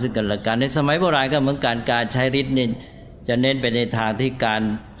งผลาญซึ่งกันและกันในสมัยโบราณก็เหมือนการใช้ฤทธิ์นี่จะเน้นไปในทางที่การ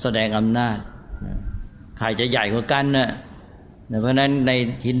แสดงอำนาจใครจะใหญ่กว่ากันนะเพราะฉะนั้นใน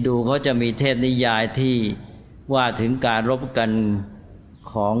ฮินดูเขาจะมีเทพนิยายที่ว่าถึงการรบกัน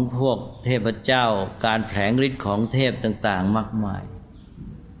ของพวกเทพเจ้าการแผลงฤทธิ์ของเทพต่างๆมากมาย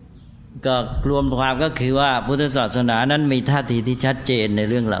ก็รวมความก็คือว่าพุทธศาสนานั้นมีท่าทีที่ชัดเจนใน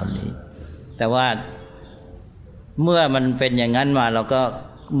เรื่องเหล่านี้แต่ว่าเมื่อมันเป็นอย่างนั้นมาเราก็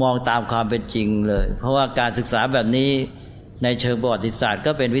มองตามความเป็นจริงเลยเพราะว่าการศึกษาแบบนี้ในเชิงประวัติศาสตร์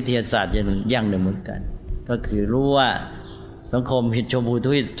ก็เป็นวิทยาศาสตร์อย่างหนึ่งเหมือนกันก็คือรู้ว่าสังคมชมพูท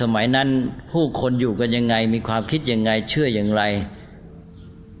วีปสมัยนั้นผู้คนอยู่กันยังไงมีความคิดยังไงเชื่ออย่างไร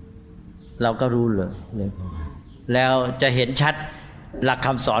เราก็รู้เลยแล้วจะเห็นชัดหลักค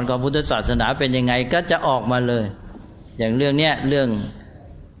ำสอนของพุทธศาสนาเป็นยังไงก็จะออกมาเลยอย่างเรื่องเนี้ยเรื่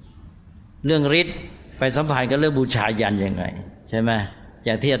องฤทธิ์ไปสัมพันธ์กับเรื่องบูชายันยังไงใช่ไหมอ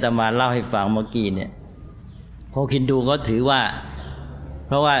ย่างที่อาตมาเล่าให้ฟังเมื่อกี้เนี่ยพวกฮินดูเขาถือว่าเ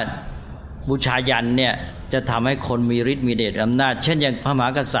พราะว่าบูชายันเนี่ยจะทำให้คนมีฤทธิ์มีเดชอำนาจเช่นอย่างพระมหา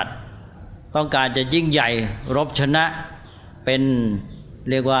กษัตริย์ต้องการจะยิ่งใหญ่รบชนะเป็น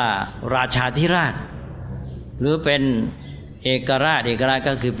เรียกว่าราชาธิราชหรือเป็นเอกราช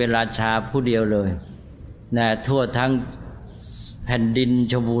ก็คือเป็นราชาผู้เดียวเลยนะทั่วทั้งแผ่นดิน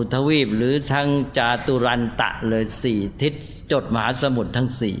ชมพูทวีปหรือทั้งจาตุรันตะเลย4ทิศจดมหาสมุทรทั้ง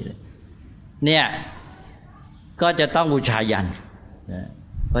4เนี่ยก็จะต้องบูชายันนะ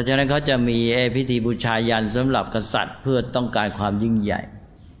เพราะฉะนั้นเขาจะมีพิธีบูชายันสำหรับกษัตริย์เพื่อต้องการความยิ่งใหญ่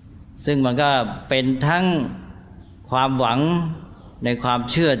ซึ่งมันก็เป็นทั้งความหวังในความ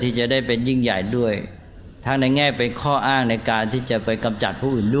เชื่อที่จะได้เป็นยิ่งใหญ่ด้วยทั้งในแง่เป็นข้ออ้างในการที่จะไปกำจัด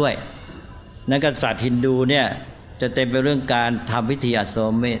ผู้อื่นด้วยนักกษัตริย์ฮินดูเนี่ยจะเต็มไปเรื่องการทำพิธีอัศว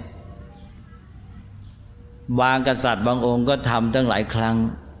เมธบางกษัตริย์บางองค์ก็ทำตั้งหลายครั้ง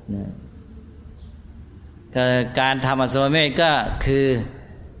การทำอัศวเมธก็คือ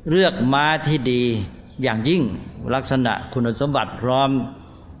เลือกม้าที่ดีอย่างยิ่งลักษณะคุณสมบัติพร้อม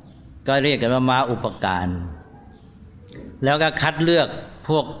ก็เรียกกันว่าม้าอุปการแล้วก็คัดเลือก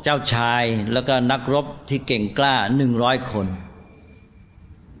พวกเจ้าชายแล้วก็นักรบที่เก่งกล้า100 คน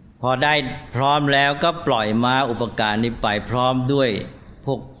พอได้พร้อมแล้วก็ปล่อยม้าอุปการนี้ไปพร้อมด้วยพ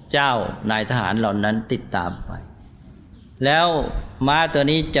วกเจ้านายทหารเหล่านั้นติดตามไปแล้วม้าตัว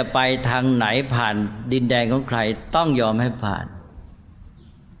นี้จะไปทางไหนผ่านดินแดนของใครต้องยอมให้ผ่าน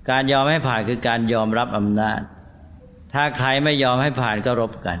การยอมให้ผ่านคือการยอมรับอำนาจถ้าใครไม่ยอมให้ผ่านก็ร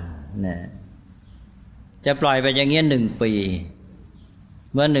บกันนะจะปล่อยไปอย่างเงี้ย1 ปี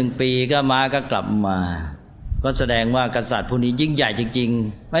เมื่อ1 ปีก็ม้าก็กลับมาก็แสดงว่ากษัตริย์ผู้นี้ยิ่งใหญ่จริง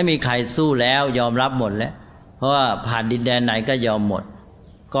ๆไม่มีใครสู้แล้วยอมรับหมดแล้วเพราะว่าผ่านดินแดนไหนก็ยอมหมด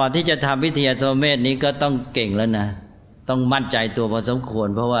ก่อนที่จะทำพิธีอัศวเมธนี้ก็ต้องเก่งแล้วนะต้องมั่นใจตัวพอสมควร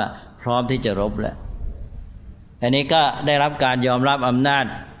เพราะว่าพร้อมที่จะรบแล้วอันนี้ก็ได้รับการยอมรับอำนาจ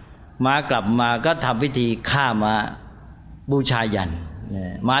ม้ากลับมาก็ทำพิธีฆ่าม้าบูชายัน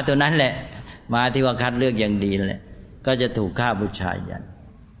ม้าตัวนั้นแหละม้าที่ว่าคัดเลือกอย่างดีนั่นแหละก็จะถูกฆ่าบูชายัน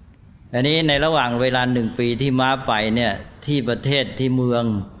อันนี้ในระหว่างเวลา1 ปีที่ม้าไปเนี่ยที่ประเทศที่เมือง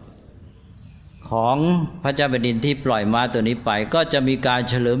ของพระเจ้าแผ่นดินที่ปล่อยม้าตัวนี้ไปก็จะมีการ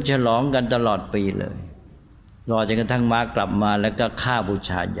เฉลิมฉลองกันตลอดปีเลยรอจนกระทั่งม้ากลับมาแล้วก็ฆ่าบู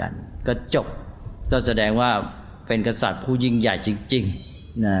ชายันก็จบก็แสดงว่าเป็นกษัตริย์ผู้ยิ่งใหญ่จริง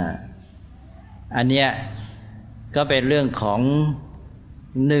ๆนะอันเนี้ยก็เป็นเรื่องของ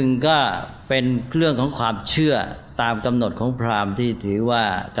1ก็เป็นเรื่องของความเชื่อตามกำหนดของพราหมณ์ที่ถือว่า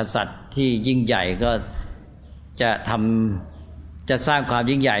กษัตริย์ที่ยิ่งใหญ่ก็จะสร้างความ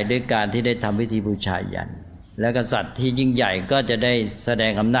ยิ่งใหญ่ด้วยการที่ได้ทำพิธีบูชายันและกษัตริย์ที่ยิ่งใหญ่ก็จะได้แสด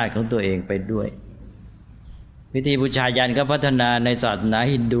งอำนาจของตัวเองไปด้วยพิธีบูชายันก็พัฒนาในศาสนา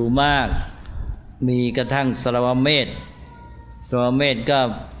ฮินดูมากมีกระทั่งสรวเมธก็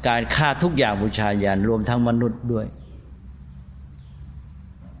การฆ่าทุกอย่างบูชายันรวมทั้งมนุษย์ด้วย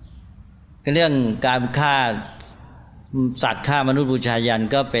เรื่องการฆ่าสัตว์ฆ่ามนุษย์บูชายัน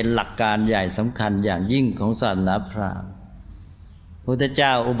ก็เป็นหลักการใหญ่สำคัญอย่างยิ่งของศาสนาพราหมณ์พระพุทธเจ้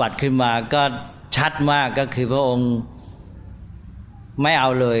าอุบัติขึ้นมาก็ชัดมากก็คือพระองค์ไม่เอา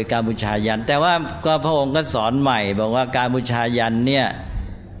เลยการบูชายันแต่ว่าก็พระองค์ก็สอนใหม่บอกว่าการบูชายันเนี่ย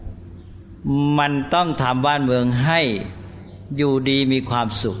มันต้องทำบ้านเมืองให้อยู่ดีมีความ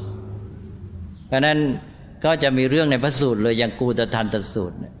สุขเพราะนั้นก็จะมีเรื่องในพระสูตรเลยอย่างกูตทันตสู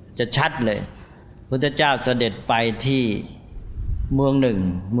ตรจะชัดเลยพุทธเจ้าเสด็จไปที่เมืองหนึ่ง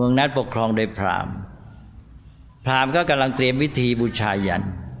เมืองนั้นปกครองโดยพราหมณ์ก็กำลังเตรียมวิธีบูชายัน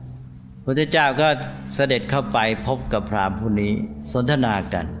พุทธเจ้าก็เสด็จเข้าไปพบกับพราหมณ์ผู้นี้สนทนา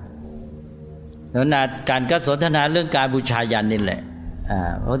กันก็สนทนาเรื่องการบูชายันนี่แหละ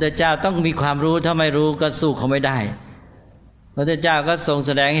พระพุทธเจ้าต้องมีความรู้ถ้าไม่รู้ก็สู้เขาไม่ได้พระพุทธเจ้าก็ทรงแ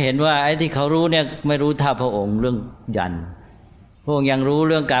สดงให้เห็นว่าไอ้ที่เขารู้เนี่ยไม่รู้เท่าพระองค์เรื่องยันพระองค์ยังรู้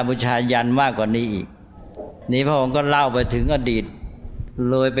เรื่องการบูชายันมากกว่านี้อีกนี่พระองค์ก็เล่าไปถึงอดีต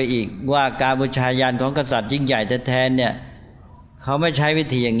เลยไปอีกว่าการบูชายันของกษัตริย์ยิ่งใหญ่แท้ๆเนี่ยเขาไม่ใช้วิ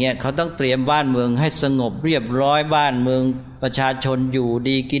ธีอย่างเงี้ยเขาต้องเตรียมบ้านเมืองให้สงบเรียบร้อยบ้านเมืองประชาชนอยู่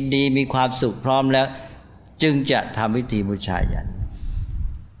ดีกินดีมีความสุขพร้อมแล้วจึงจะทำพิธีบูชายัน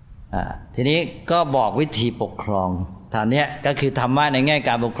ทีนี้ก็บอกวิธีปกครองฐานเนี้ยก็คือธรรมะในแง่ก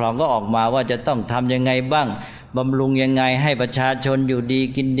ารปกครองก็ออกมาว่าจะต้องทำยังไงบ้างบำรุงยังไงให้ประชาชนอยู่ดี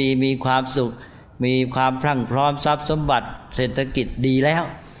กินดีมีความสุขมีความพรั่งพร้อมทรัพย์สมบัติเศรษฐกิจดีแล้ว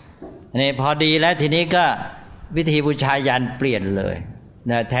นี่พอดีแล้วทีนี้ก็วิธีบูชายันเปลี่ยนเลย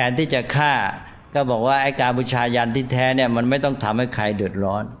นะแทนที่จะฆ่าก็บอกว่าไอ้การบูชายันที่แท้เนี่ยมันไม่ต้องทำให้ใครเดือด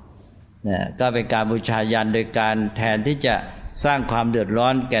ร้อนนะก็เป็นการบูชายันโดยการแทนที่จะสร้างความเดือดร้อ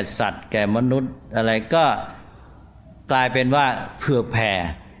นแก่สัตว์แก่มนุษย์อะไรก็กลายเป็นว่าเผื่อแผ่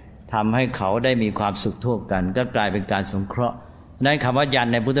ทำให้เขาได้มีความสุขทั่วกันก็กลายเป็นการสงเคราะห์นั้นคำว่ายัน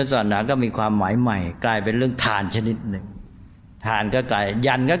ในพุทธศาสนาก็มีความหมายใหม่กลายเป็นเรื่องทานชนิดหนึ่งทานก็กลาย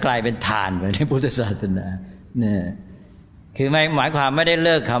ยันก็กลายเป็นทานไปในพุทธศาสนาเนี่ยคือหมายความไม่ได้เ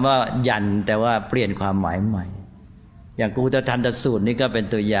ลิกคำว่ายันแต่ว่าเปลี่ยนความหมายใหม่อย่างกูตทันตสูตรนี่ก็เป็น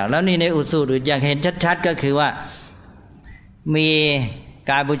ตัวอย่างแล้วนี่ในอุสูตรอื่นอย่างเห็นชัดๆก็คือว่ามี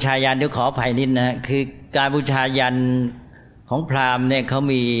การบูชายันเดี๋ยวขออภัยนิดนะคือการบูชายันของพราหมณ์เนี่ยเขา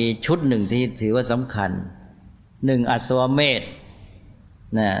มีชุดหนึ่งที่ถือว่าสำคัญ1อัศวเมธ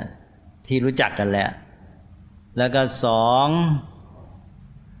นะที่รู้จักกันแล้วก็2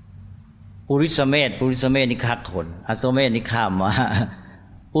ปุริสเมธนี่ฆ่าคนอัศวเมธนี่ฆ่าม้า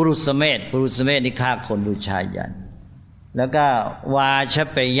ปุรุสเมธนี่ฆ่าคนบูชายันแล้วก็วาช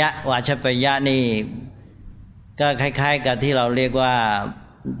ปยะนี่ก็คล้ายๆกับที่เราเรียกว่า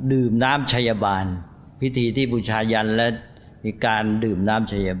ดื่มน้ำชัยบาลพิธีที่บูชายันและมีการดื่มน้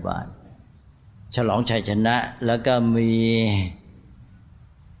ำชัยบาลฉลองชัยชนะแล้วก็มี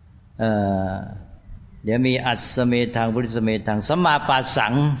เดี๋ยวมีอัศเมธังปุริสเมธังสัมมาปาสั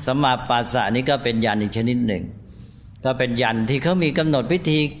งสัมมาปาสะนี่ก็เป็นญาณอีกชนิดหนึ่ง ก็เป็นยันที่เขามีกำหนดพิ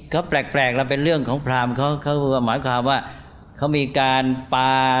ธีเขาแปลกๆแล้วเป็นเรื่องของพราหมณ์เขาหมายความว่าเขามีการป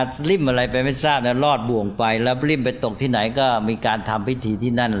าลิ่มอะไรไปไม่ทราบนะลอดบ่วงไปแล้วลิ่มไปตกที่ไหนก็มีการทำพิธี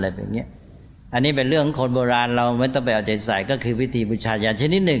ที่นั่นอะไรแบบนี้อันนี้เป็นเรื่องของคนโบราณเราไม่ต้องไปเอาใจใส่ก็คือพิธีบูชายันช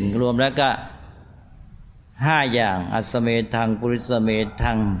นิดหนึ่งรวมแล้วก็5อย่างอัสเมทังปุริสเม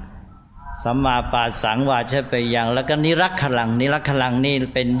ทังสัมมาปาสังวาชะเปยังแล้วก็นิรักขลังนี่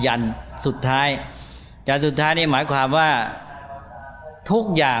เป็นยันสุดท้ายยันสุดท้ายนี่หมายความว่าทุก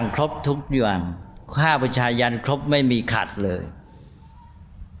อย่างครบทุกอย่างข้าบูชายันครบไม่มีขัดเลย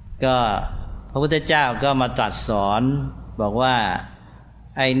ก็พระพุทธเจ้าก็มาตรัสสอนบอกว่า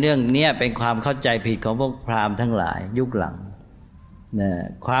ไอ้เรื่องนี้เป็นความเข้าใจผิดของพวกพราหมณ์ทั้งหลายยุคหลังนะ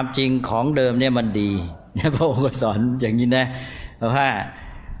ความจริงของเดิมเนี่ยมันดีพระองค์ก็สอนอย่างนี้นะเพราะว่า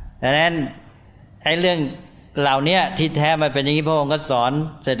ดังนั้นไอ้เรื่องเหล่านี้ที่แท้มันเป็นอย่างนี้พระองค์ก็สอน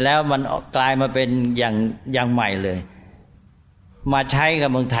เสร็จแล้วมันกลายมาเป็นอย่างใหม่เลยมาใช้กับ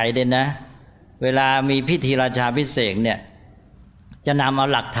เมืองไทยด้วยนะเวลามีพิธีราชาภิเษกเนี่ยจะนำเอา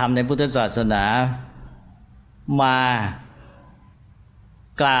หลักธรรมในพุทธศาสนามา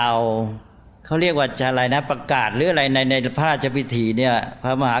กล่าวเขาเรียกว่าอะไรนะประกาศหรืออะไรในพระราชพิธีเนี่ยพร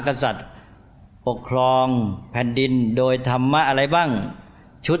ะมหากษัตริย์ปกครองแผ่นดินโดยธรรมะอะไรบ้าง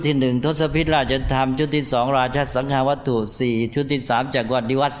ชุดที่1ทศพิธราชธรรมชุดที่2ราชสังฆาวัตถุ4ชุดที่3จักรวรร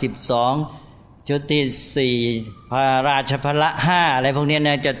ดิวัตร12ชุดที่4พระราชพละ5อะไรพวกนี้เ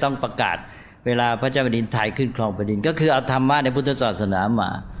นี่ยจะต้องประกาศเวลาพระเจ้าแผ่นดินไทยขึ้นครองแผ่นดินก็คือเอาธรรมะในพุทธศาสนามา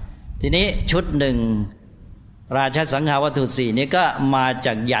ทีนี้ชุด1ราชสังฆาวัตถุ4นี้ก็มาจ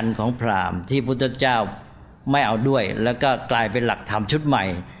ากยันของพราหมณ์ที่พุทธเจ้าไม่เอาด้วยแล้วก็กลายเป็นหลักธรรมชุดใหม่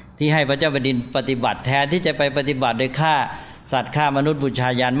ที่ให้พระเจ้าแผ่นดินปฏิบัติแทนที่จะไปปฏิบัติโดยฆ่าสัตว์ฆ่ามนุษย์บูชา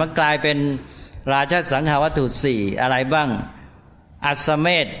ยันมันกลายเป็นราชสังฆาวัตถุ4อะไรบ้างอัสเม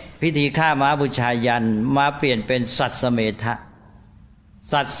ธพิธีฆ่าม้าบูชายันมาเปลี่ยนเป็นสัตสเมทะ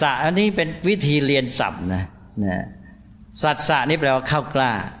สัตสะอันนี้เป็นวิธีเรียนศัพท์นะสัตสะนี่แปลว่าข้าวกล้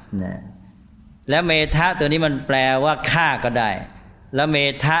านะแล้วเมทะตัวนี้มันแปลว่าฆ่าก็ได้แล้วเม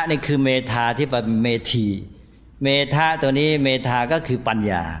ทะนี่คือเมธาที่เป็นเมธีเมทะตัวนี้เมธาก็คือปัญ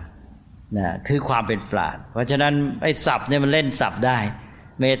ญานะคือความเป็นปราชญ์เพราะฉะนั้นไอ้ศัพท์เนี่ยมันเล่นศัพท์ได้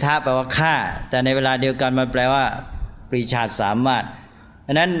เมธะแปลว่าฆ่าแต่ในเวลาเดียวกันมันแปลว่าปรีชาสามารถเพ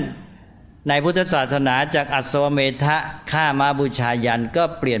ราะนั้นในพุทธศาสนาจากอัศวเมทะฆ่าม้าบูชายันก็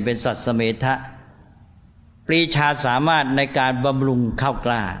เปลี่ยนเป็นสัตสเมทะปรีชาสามารถในการบำรุงข้าวก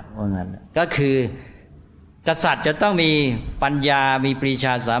ล้าว่างั้นก็คือกษัตริย์จะต้องมีปัญญามีปรีช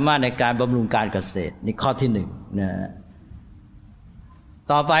าสามารถในการบำรุงการเกษตรนี่ข้อที่1นะ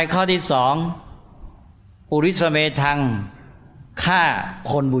ต่อไปข้อที่2ปุริสเมทังฆ่า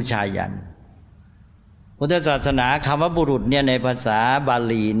คนบูชายันพุทธศาสนาคำว่าบุรุษเนี่ยในภาษาบา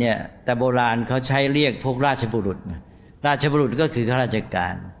ลีเนี่ยแต่โบราณเขาใช้เรียกพวกราชบุรุษราชบุรุษก็คือข้าราชกา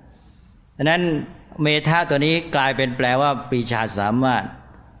รดังนั้นเมธะตัวนี้กลายเป็นแปลว่าปรีชาสามารถ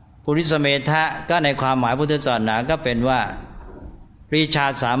ปุริสเมทะก็ในความหมายพุทธศาสนาก็เป็นว่าปรีชา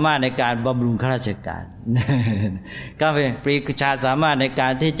สามารถในการบำรุงข้าราชการก็เป็นปรีชาสามารถในกา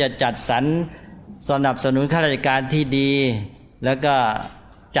รที่จะจัดสรรสนับสนุนข้าราชการที่ดีแล้วก็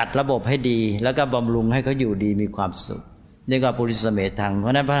จัดระบบให้ดีแล้วก็บำรุงให้เขาอยู่ดีมีความสุขนี่ก็ปุริสเมทังเพรา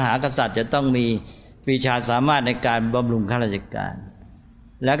ะนั้นพระมหากษัตริย์จะต้องมีปรีชาสามารถในการบำรุงข้าราชการ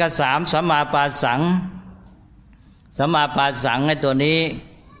แล้วก็3สัมมาปาสังสัมมาปาสังไอ้ตัวนี้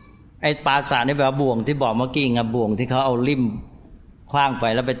ไอ้ปาสานี่แปลว่าบ่วงที่บอกเมื่อกี้ไงบ่วงที่เขาเอาลิ่มคว้างไป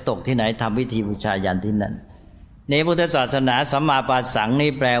แล้วไปตกที่ไหนทำพิธีบูชายันที่นั่นในพุทธศาสนาสัมมาปาสังนี่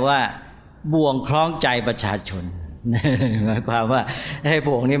แปลว่าบ่วงคล้องใจประชาชนหมายความว่าให้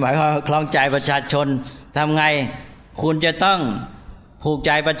บ่วงนี่หมายความคล้องใจประชาชนทำไงคุณจะต้องผูกใ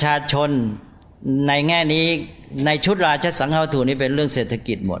จประชาชนในแง่นี้ในชุดราชสังฆาวัตถุนี้เป็นเรื่องเศรษฐ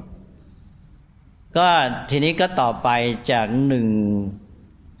กิจหมดก็ทีนี้ก็ต่อไปจาก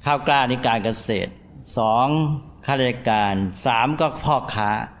1ข้าวกล้านี่การเกษตร2ข้าราชการ3ก็พ่อค้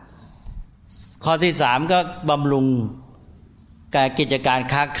าข้อที่3ก็บำรุงการกิจการ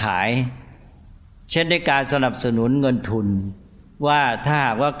ค้าขายเช่นด้วยการสนับสนุนเงินทุนว่าถ้าห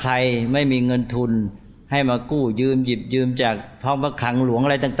ากว่าใครไม่มีเงินทุนให้มากู้ยืมหยิบยืมจากท้องพระคลังหลวงอ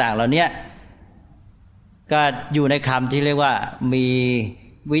ะไรต่างๆเหล่านี้ก็อยู่ในคำที่เรียกว่ามี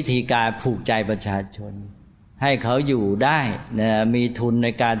วิธีการผูกใจประชาชนให้เขาอยู่ได้นะมีทุนใน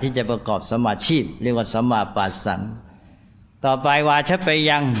การที่จะประกอบสมาชีพเรียกว่าสัมมาปาสังต่อไปวาชไป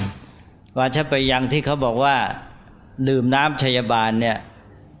ยังที่เขาบอกว่าดื่มน้ำชัยบาลเนี่ย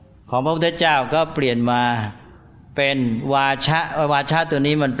ของพระพุทธเจ้าก็เปลี่ยนมาเป็นวาชะตัว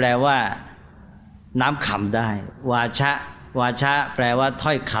นี้มันแปลว่าน้ำขำได้วาชะแปลว่าถ้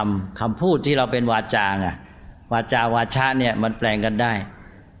อยคำพูดที่เราเป็นวาจาไง วาจาวาชะเนี่ยมันแปลงกันได้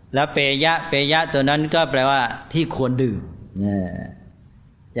แล้วเปยะตัวนั้นก็แปลว่าที่ควรดื่ม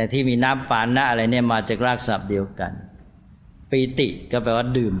อย่างที่มีน้ำปานะอะไรเนี่ยมาจากรากศัพท์เดียวกันปีติก็แปลว่า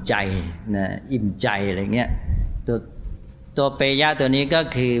ดื่มใจนะอิ่มใจอะไรเงี้ยตัวเปยะตัวนี้ก็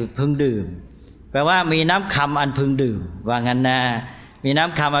คือพึงดื่มแปลว่ามีน้ำคำอันพึงดื่มว่างั้นนะมีน้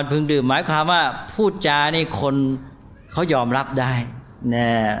ำคำอันพึงดื่มหมายความว่าพูดจานี่คนเขายอมรับได้นะ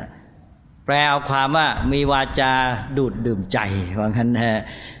แปลเอาความว่ามีวาจาดูดดื่มใจว่างั้นนะ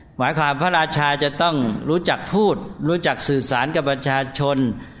หมายความพระราชาจะต้องรู้จักพูดรู้จักสื่อสารกับประชาชน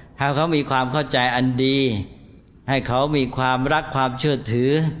ให้เขามีความเข้าใจอันดีให้เขามีความรักความเชื่อถื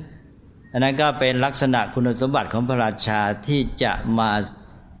ออันนั้นก็เป็นลักษณะคุณสมบัติของพระราชาที่จะมา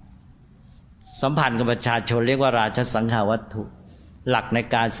สัมพันธ์กับประชาชนเรียกว่าราชสังฆาวัตถุหลักใน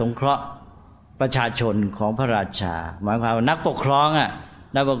การสงเคราะห์ประชาชนของพระราชาหมายความว่านักปกครอง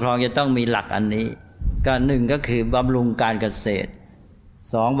นักปกครองจะต้องมีหลักอันนี้ก็หนึ่งก็คือบำรุงการเกษตร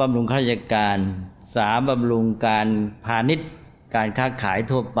สองบำรุงข้าราชการสามบำรุงการพาณิชย์การค้าขาย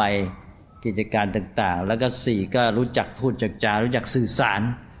ทั่วไปกิจการต่างๆแล้วก็สี่ก็รู้จักพูดจักจารู้จักสื่อสาร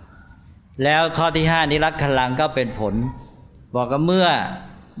แล้วข้อที่ห้านิรักขลังก็เป็นผลบอกว่าเมื่อ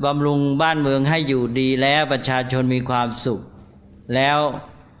บำรุงบ้านเมืองให้อยู่ดีแล้วประชาชนมีความสุขแล้ว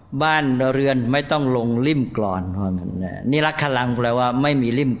บ้านเรือนไม่ต้องลงลิ่มกลอนว่างั้นนะนิรักขลังแปลว่าไม่มี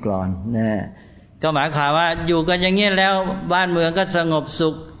ลิ่มกลอนนะก็หมายความว่าอยู่กันอย่างนี้แล้วบ้านเมืองก็สงบสุ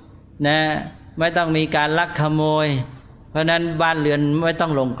ขนะไม่ต้องมีการลักขโมยเพราะนั้นบ้านเรือนไม่ต้อ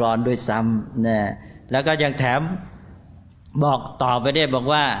งลงกลอนด้วยซ้ำนะแล้วก็ยังแถมบอกต่อไปได้บอก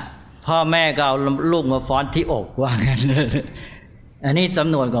ว่าพ่อแม่ก็เอาลูกมาฟ้อนที่อกว่างั้นอันนี้ส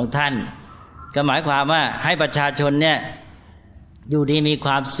ำนวนของท่านก็หมายความว่าให้ประชาชนเนี่ยอยู่ดีมีค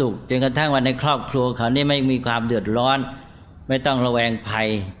วามสุขจนกระทั่งวันในครอบครัวเขานี่ไม่มีความเดือดร้อนไม่ต้องระแวงภัย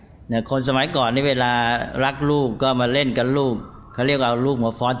เนี่ยคนสมัยก่อนนี่เวลารักลูกก็มาเล่นกับลูกเขาเรียกเอาลูกม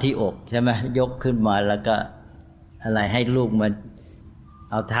าฟ้อนที่อกใช่ไหมยกขึ้นมาแล้วก็อะไรให้ลูกมา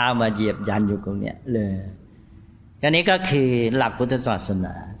เอาเท้ามาเหยียบยันอยู่ตรงเนี้ยเลยอันนี้ก็คือหลักพุทธศาสน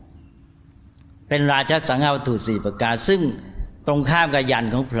าเป็นราชสังฆวัตถุ4ประการซึ่งตรงข้ามกับยัน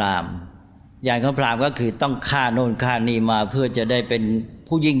ของพราหมณ์ยันของพราหมณ์ก็คือต้องฆ่าโน่นฆ่านี่มาเพื่อจะได้เป็น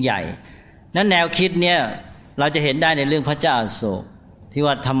ผู้ยิ่งใหญ่นั้นแนวคิดเนี่ยเราจะเห็นได้ในเรื่องพระเจ้าอโศกที่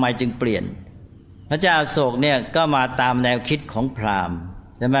ว่าทำไมจึงเปลี่ยนพระเจ้าอโศกเนี่ยก็มาตามแนวคิดของพราหมณ์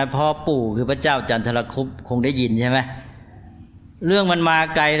ใช่ไหมพ่อปู่คือพระเจ้าจันทรคุปคงได้ยินใช่ไหมเรื่องมันมา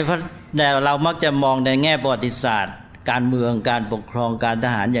ไกลแต่เรามักจะมองในแง่ประวัติศาสตร์การเมืองการปกครองการท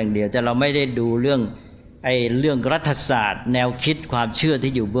หารอย่างเดียวแต่เราไม่ได้ดูเรื่องรัฐศาสตร์แนวคิดความเชื่อ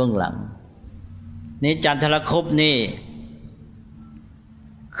ที่อยู่เบื้องหลังนี่จันทรคุปนี่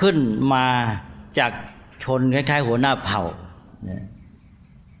ขึ้นมาจากชนคล้ายๆหัวหน้าเผ่า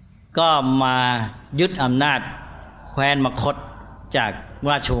ก็มายึดอำนาจแคว้นมคธจาก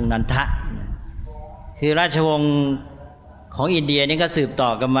ราชวงศ์นันทะคือราชวงศ์ของอินเดียนี่ก็สืบต่อ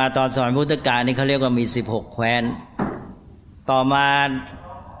กันมาตอนสมัยพุทธกาลนี่เขาเรียกว่ามี16แคว้นต่อมา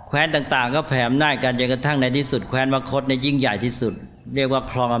แคว้นต่างๆก็แผ่อำนาจกันจนกระทั่งในที่สุดแคว้นมคธเนี่ยยิ่งใหญ่ที่สุดเรียกว่า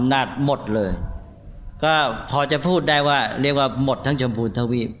ครองอำนาจหมดเลยก็พอจะพูดได้ว่าเรียกว่าหมดทั้งชมพูท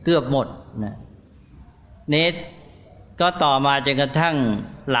วีปเกือบหมดนะนี้ก็ต่อมาจนกระทั่ง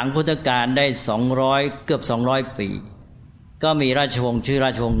หลังพุทธกาลได้เกือบ200ปีก็มีราชวงศ์ชื่อร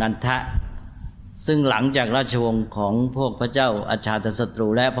าชวงศ์นันทะซึ่งหลังจากราชวงศ์ของพวกพระเจ้าอาชาตศัตรู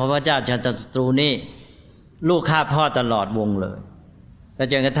และพระเจ้าอาชาตศัตรูนี่ลูกฆ่าพ่อตลอดวงเลยก็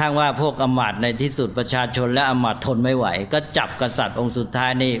จนกระทั่งว่าพวกอำมาตย์ในที่สุดประชาชนและอำมาตย์ทนไม่ไหวก็จับกษัตริย์องค์สุดท้า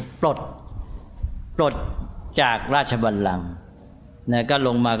ยนี่ปลดจากราชบัลลังก์นะก็ล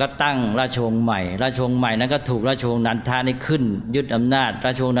งมาก็ตั้งราชวงศ์ใหม่ราชวงศ์ใหม่นั้นก็ถูกราชวงศ์นันทานี่ขึ้นยึดอำนาจร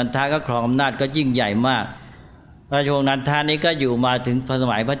าชวงศ์นันทาก็ครองอำนาจก็ยิ่งใหญ่มากราชวงศ์นันทานี่ก็อยู่มาถึงส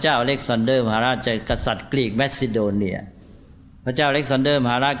มัยพระเจ้าอเล็กซานเดอร์มหาราชกษัตริย์กรีกแมซิโดเนียพระเจ้าอเล็กซานเดอร์ม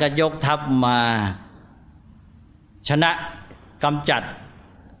หาราชก็ยกทัพมาชนะกำจัด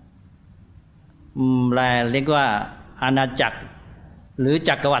เรียกว่าอาณาจักรหรือ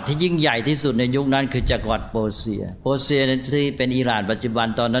จักรวรรดิที่ยิ่งใหญ่ที่สุดในยุคนั้นคือจักรวรรดิเปอร์เซียที่เป็นอิหร่านปัจจุบัน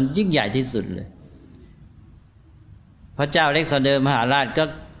ตอนนั้นยิ่งใหญ่ที่สุดเลยพระเจ้าอเล็กซานเดอร์มหาราชก็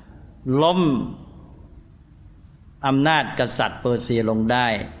ล้มอำนาจกษัตริย์เปอร์เซียลงได้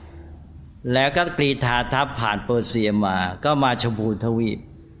แล้วก็กรีธาทัพผ่านเปอร์เซียมาก็มาชมพูทวีป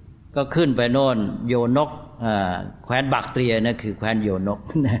ก็ขึ้นไปโน่นโยนกแคว้นบักเตรียนะคือแคว้นโยนก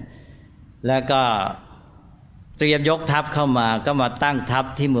แล้วก็เตรียมยกทัพเข้ามาก็มาตั้งทัพ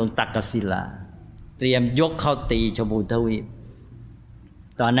ที่เมืองตักกศิลาเตรียมยกเข้าตีชมพูทวีป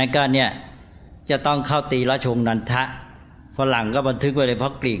ตอนนั้นก็เนี่ยจะต้องเข้าตีราชวงศ์นันทะฝรั่งก็บันทึกไว้เลยเพรา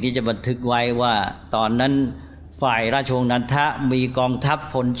ะกรีกนี่จะบันทึกไว้ว่าตอนนั้น ฝ่ายราชวงศ์นันทะมีกองทัพ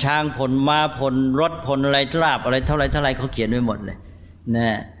พลช้างพลม้าพลรถพลอะไรราบอะไรเท่าไรเขาเขียนไว้หมดเลยน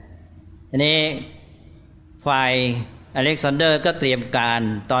ะอันนี้ฝ่ายอเล็กซานเดอร์ก็เตรียมการ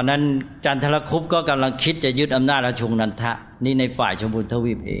ตอนนั้นจันทรคุปต์ก็กำลังคิดจะยึดอำนาจราชวงศ์นันทะนี่ในฝ่ายชมพูท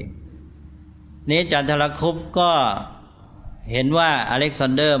วีปเองนี้จันทรคุปต์ก็เห็นว่าอเล็กซา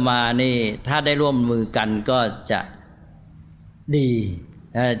นเดอร์มานี่ถ้าได้ร่วมมือกันก็จะดี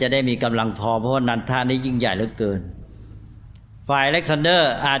จะได้มีกำลังพอเพราะว่านันทะนี่ยิ่งใหญ่เหลือเกินฝ่ายอเล็กซานเดอ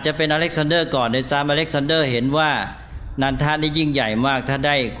ร์อาจจะเป็นอเล็กซานเดอร์ก่อนในซ้ำอเล็กซานเดอร์เห็นว่านันทะนี่ยิ่งใหญ่มากถ้าไ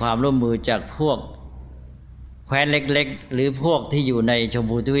ด้ความร่วมมือจากพวกแคว้นเล็กๆหรือพวกที่อยู่ในชม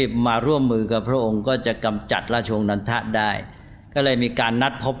พูทวีปมาร่วมมือกับพระองค์ก็จะกำจัดราชวงศ์นันทะได้ก็เลยมีการนั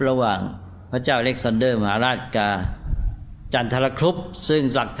ดพบระหว่างพระเจ้าอเล็กซานเดอร์มหาราชกับจันทรคุปต์ซึ่ง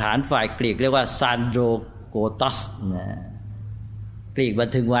หลักฐานฝ่ายกรีกเรียกว่าซานโดรโกตอสนะกรีกบัน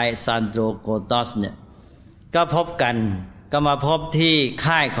ทึกไว้ซานโดรโกตอสเนี่ยก็พบกันก็มาพบที่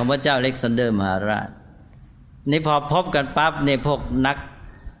ค่ายของพระเจ้าอเล็กซานเดอร์มหาราชนี่พอพบกันปั๊บเนี่ยพวกนัก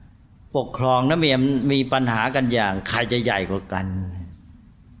ปกครองนั้นมีปัญหากันอย่างใครจะใหญ่กว่ากัน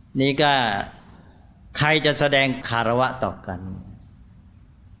นี่ก็ใครจะแสดงคารวะต่อกัน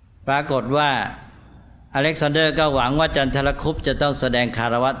ปรากฏว่าอเล็กซานเดอร์ก็หวังว่าจันทรคุปต์จะต้องแสดงคา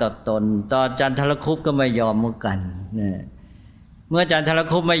รวะต่อตนต่อจันทรคุปต์ก็ไม่ยอมเหมือนกันเมื่อจันทร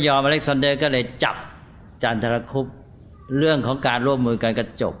คุปต์ไม่ยอมอเล็กซานเดอร์ก็เลยจับจันทรคุปต์เรื่องของการร่วมมือกันก็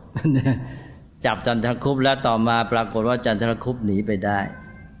จบจับจันทรคุปต์แล้วต่อมาปรากฏว่าจันทรคุปต์หนีไปได้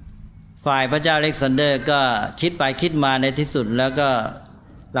ฝ่ายพระเจ้าอเล็กซานเดอร์ก็คิดไปคิดมาในที่สุดแล้วก็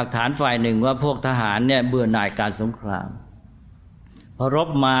หลักฐานฝ่ายหนึ่งว่าพวกทหารเนี่ยเบื่อหน่ายการสงครามพอรบ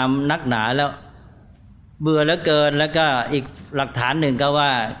มานักหนาแล้วเบื่อเหลือเกินแล้วก็อีกหลักฐานหนึ่งก็ว่า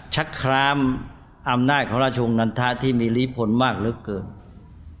ชักครามอำนาจของราชวงศ์นันทะที่มีอิทธิพลมากเหลือเกิน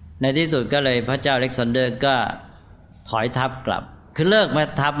ในที่สุดก็เลยพระเจ้าอเล็กซานเดอร์ก็ถอยทัพกลับคือเลิกมา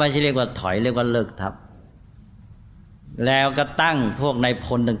ทัพไม่ใช่เรียกว่าถอยเรียกว่าเลิกทัพแล้วก็ตั้งพวกนายพ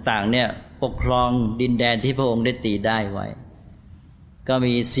ลต่างๆเนี่ยปกครองดินแดนที่พระองค์ได้ตีได้ไว้ก็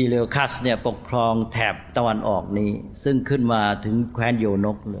มีซีเลคัสเนี่ยปกครองแถบตะวันออกนี้ซึ่งขึ้นมาถึงแคว้นโยน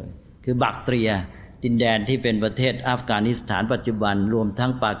กเลยคือบักเตรียดินแดนที่เป็นประเทศอัฟกานิสถานปัจจุบันรวมทั้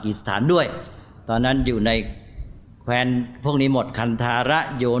งปากีสถานด้วยตอนนั้นอยู่ในแคว้นพวกนี้หมดคันธาระ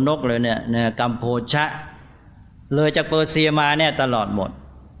โยนกเลยเนี่ยกัมโพชะเลยจากเปอร์เซียมาเนี่ยตลอดหมด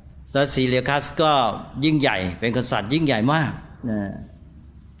แล้วซีเลียคัสก็ยิ่งใหญ่เป็นกษัตริย์ยิ่งใหญ่มาก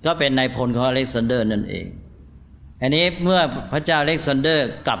ก็เป็นนายพลของอเล็กซานเดอร์นั่นเองอันนี้เมื่อพระเจ้าอเล็กซานเดอร์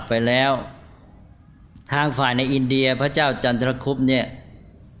กลับไปแล้วทางฝ่ายในอินเดียพระเจ้าจันทรคุปต์เนี่ย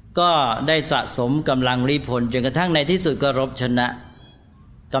ก็ได้สะสมกำลังริพลจนกระทั่งในที่สุดก็รบชนะ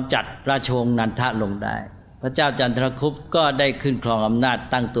กำจัดราชวงศ์นันทะลงได้พระเจ้าจันทรคุปต์ก็ได้ขึ้นครองอำนาจ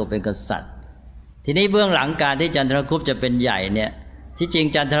ตั้งตัวเป็นกษัตริย์ทีนี้เบื้องหลังการที่จันทรคุปต์จะเป็นใหญ่เนี่ยที่จริง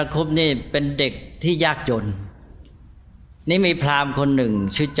จันทรคุปต์นี่เป็นเด็กที่ยากจนนี่มีพราหมณ์คนหนึ่ง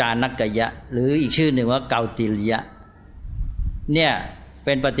ชื่อจานักกยะหรืออีกชื่อหนึ่งว่าเกาติลยะเนี่ยเ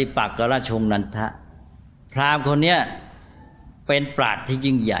ป็นปฏิปักษ์กับราชวงศ์นันทะพราหมณ์คนเนี้ยเป็นปราชญ์ที่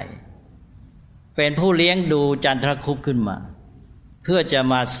ยิ่งใหญ่เป็นผู้เลี้ยงดูจันทรคุปต์ขึ้นมาเพื่อจะ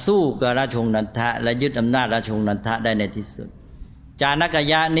มาสู้กับราชวงศ์นันทะและยึดอำนาจราชวงศ์นันทะได้ในที่สุดจานักก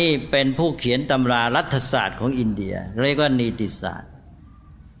ยะนี่เป็นผู้เขียนตำรารัฐศาสตร์ของอินเดียเรียกว่านีติศาสตร์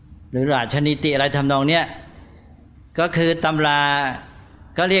หรือราชนิติอะไรทำนองเนี้ยก็คือตำรา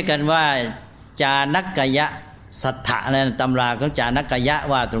ก็เรียกกันว่าจานักกยะสัทธะนะตำราของจานักกยะ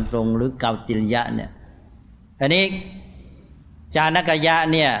ว่าตรงๆหรือเกาติลยะเนี่ยอันนี้จานักกยะ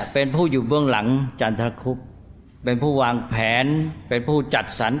เนี่ยเป็นผู้อยู่เบื้องหลังจันทรคุปต์เป็นผู้วางแผนเป็นผู้จัด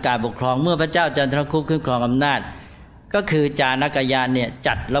สรรการปกครองเมื่อพระเจ้าจันทรคุปต์ขึ้นครองอำนาจก็คือจานักกยะเนี่ย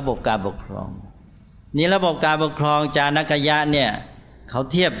จัดระบบการปกครองนี่ระบบการปกครองจานักกยะเนี่ยเขา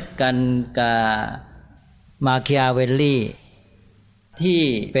เทียบกันกับมาคิอาเวลลีที่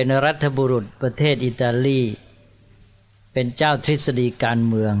เป็นรัฐบุรุษประเทศอิตาลีเป็นเจ้าทฤษฎีการ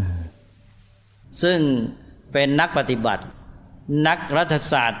เมืองซึ่งเป็นนักปฏิบัตินักรัฐ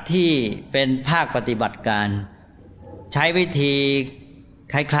ศาสตร์ที่เป็นภาคปฏิบัติการใช้วิธี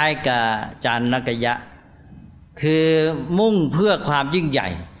คล้ายๆกับจานักกยะคือมุ่งเพื่อความยิ่งใหญ่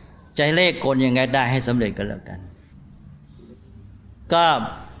จะเล่ห์กลยังไงได้ให้สำเร็จกันแล้วกันก็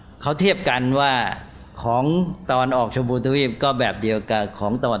เขาเทียบกันว่าของตะวันออกชมพูทวีปก็แบบเดียวกับขอ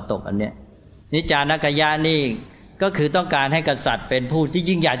งตะวันตกอันเนี้ยนิจานักกยะนี่ก็คือต้องการให้กษัตริย์เป็นผู้ที่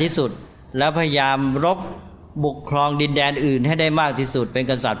ยิ่งใหญ่ที่สุดแล้วพยายามรบบุกครองดินแดนอื่นให้ได้มากที่สุดเป็น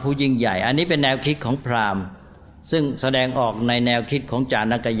กษัตริย์ผู้ยิ่งใหญ่อันนี้เป็นแนวคิดของพราหมณ์ซึ่งแสดงออกในแนวคิดของจา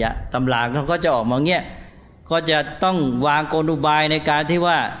นักกยะตำราเขาก็จะออกมาเงี้ยก็จะต้องวางกลอุบายในการที่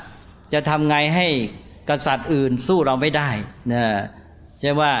ว่าจะทำไงให้ กษัตริย์อื่นสู้เราไม่ได้นะใ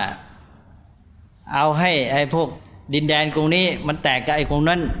ช่ว่าเอาให้ไอ้พวกดินแดนตรงนี้มันแตกกับไอ้ตรง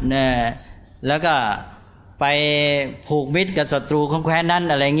นั้นนะแล้วก็ไปผูกมิตรกับศัตรูของแคว้นนั้น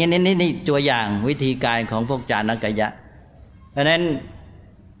อะไรเงี้ยนี่ตัวอย่างวิธีการของพวกจานกยะเพราะนั้น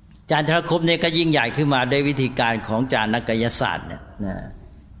จานทรคุปเนี่ยก็ยิ่งใหญ่ขึ้นมาด้วยวิธีการของจานกยศาสตร์เนี่ยนะ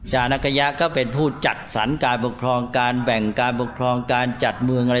จานกยะก็เป็นผู้จัดสรรการปกครองการแบ่งการปกครองการจัดเ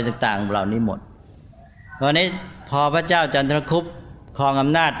มืองอะไรต่างๆเหล่านี้หมดตอนนี้พอพระเจ้าจันทรคุปครองอ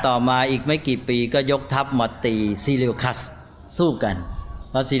ำนาจต่อมาอีกไม่กี่ปีก็ยกทัพมาตีซิเลคัสสู้กัน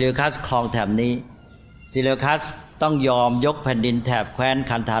เพราะซิเลคัสครองแถบนี้ซิเลคัสต้องยอมยกแผ่นดินแถบแคว้น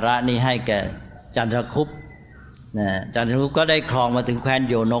คันธาระนี้ให้แก่จันทรคุปนะจันทรคุปก็ได้ครองมาถึงแคว้น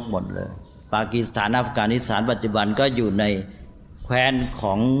โยนกหมดเลยปากีสถานอัฟกานิสถานปัจจุบันก็อยู่ในแคว้นข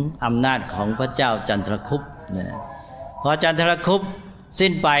องอำนาจของพระเจ้าจันทรคุปนะพอจันทรคุปสิ้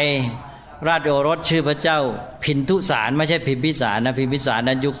นไปราชโอรสชื่อพระเจ้าพินทุสารไม่ใช่พิมพิสารนะพิมพิสาร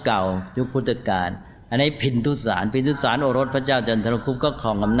นั้นยุคเก่ายุคพุทธกาลอันนี้พินทุสารโอรสพระเจ้าจันทรคุปก็คร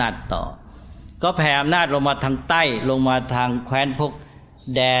องอำนาจต่อก็แผ่อำนาจลงมาทางใต้ลงมาทางแคว้นพวก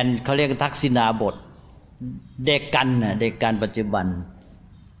แดนเขาเรียกทักษิณาบทเด็กกันปัจจุบัน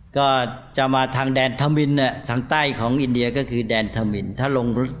ก็จะมาทางแดนทมิฬน่ะทางใต้ของอินเดียก็คือแดนทมิฬถ้าลง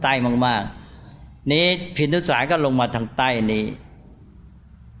ใต้มากๆนี้พินทุสารก็ลงมาทางใต้นี้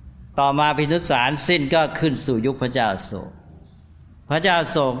ต่อมาพินทุสารสิ้นก็ขึ้นสู่ยุคพระเจ้าอโศกพระเจ้าอ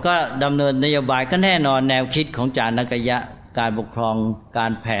โศกก็ดำเนินนโยบายก็แน่นอนแนวคิดของจานกยะการปกครองกา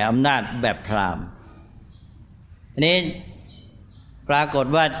รแผ่อำนาจแบบพราหมณ์อันนี้ปรากฏ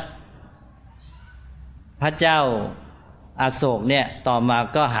ว่าพระเจ้าอโศกเนี่ยต่อมา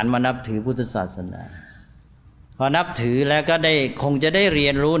ก็หันมานับถือพุทธศาสนาพอนับถือแล้วก็ได้คงจะได้เรี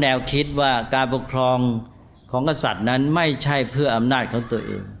ยนรู้แนวคิดว่าการปกครองของกษัตริย์นั้นไม่ใช่เพื่ออำนาจของตัวเ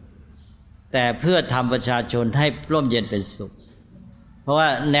องแต่เพื่อทำประชาชนให้ร่มเย็นเป็นสุขเพราะว่า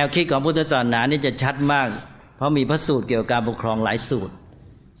แนวคิดของพุทธศาสนานี่จะชัดมากเพราะมีพระสูตรเกี่ยวกับการปกครองหลายสูตร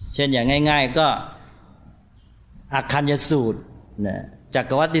เช่นอย่างง่ายๆก็อักขัญญสูตรนะจั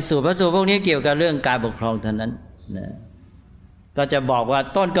กรวัติสูตรพระสูตรพวกนี้เกี่ยวกับเรื่องการปกครองเท่านั้นนะก็จะบอกว่า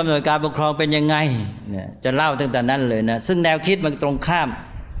ต้นกำเนิดการปกครองเป็นยังไงนะจะเล่าตั้งแต่นั้นเลยนะซึ่งแนวคิดมันตรงข้าม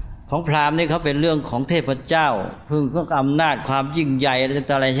ของพราหมณ์นี่เขาเป็นเรื่องของเทพเจ้าพึ่งอำนาจความยิ่งใหญ่อะไร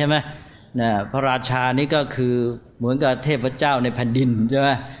ต่างๆอะไรใช่ไหมนะพระราชานี่ก็คือเหมือนกับเทพเจ้าในแผ่นดินใช่ไหม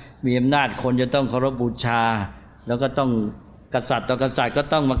มีอำนาจคนจะต้องเคารพบูชาแล้วก็ต้องกษัตริย์ต่อกษัตริย์ก็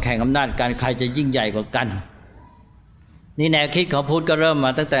ต้องมาแข่งอำนาจกันใครจะยิ่งใหญ่กว่ากันนี่แนวคิดของพุทธก็เริ่มม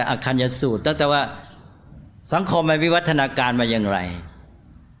าตั้งแต่อักขัญญสูตรตั้งแต่ว่าสังคมมันวิวัฒนาการมาอย่างไร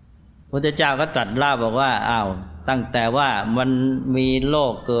พุทธเจ้าก็ตรัสเล่าบอกว่าตั้งแต่ว่ามันมีโล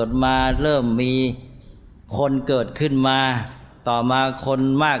กเกิดมาเริ่มมีคนเกิดขึ้นมาต่อมาคน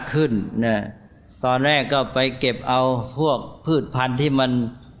มากขึ้นเนี่ยตอนแรกก็ไปเก็บเอาพวกพืชพันธุ์ที่มัน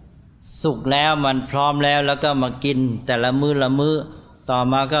สุกแล้วมันพร้อมแล้วก็มากินแต่ละมื้อละมื้อต่อ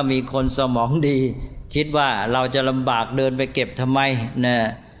มาก็มีคนสมองดีคิดว่าเราจะลำบากเดินไปเก็บทำไมเนี่ย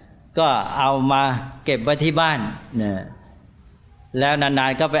ก็เอามาเก็บไว้ที่บ้านเนี่ยแล้วนา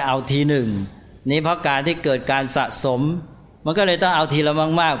นๆก็ไปเอาทีหนึ่งนี้เพราะการที่เกิดการสะสมมันก็เลยต้องเอาทีละ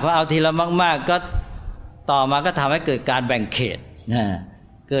มากๆเพราะเอาทีละมากๆก็ต่อมาก็ทำให้เกิดการแบ่งเขต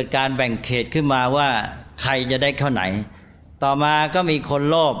เกิดการแบ่งเขตขึ้นมาว่าใครจะได้เท่าไหนต่อมาก็มีคน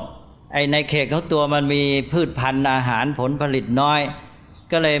โลภในเขตของตัวมันมีพืชพันธุ์อาหารผลผลิตน้อย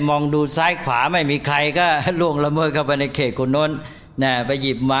ก็เลยมองดูซ้ายขวาไม่มีใครก็ล่วงละเมิดเข้าไปในเขตคนโน้นไปห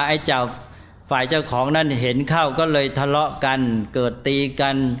ยิบมาไอ้เจ้าฝ่ายเจ้าของนั้นเห็นเข้าก็เลยทะเลาะกันเกิดตีกั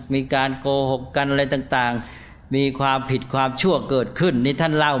นมีการโกหกกันอะไรต่างๆมีความผิดความชั่วเกิดขึ้นนี่ท่า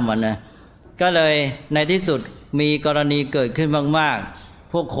นเล่ามานะก็เลยในที่สุดมีกรณีเกิดขึ้นมาก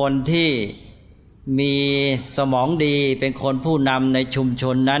ๆพวกคนที่มีสมองดีเป็นคนผู้นำในชุมช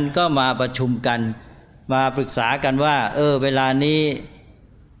นนั้นก็มาประชุมกันมาปรึกษากันว่าเวลานี้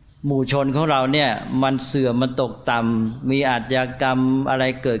หมู่ชนของเราเนี่ยมันเสื่อมมันตกต่ำมีอาชญากรรมอะไร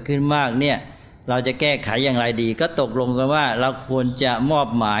เกิดขึ้นมากเนี่ยเราจะแก้ไขอย่างไรดีก็ตกลงกันว่าเราควรจะมอบ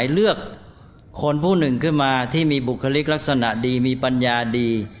หมายเลือกคนผู้หนึ่งขึ้นมาที่มีบุคลิกลักษณะดีมีปัญญาดี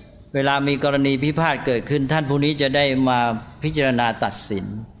เวลามีกรณีพิพาทเกิดขึ้นท่านผู้นี้จะได้มาพิจารณาตัดสิน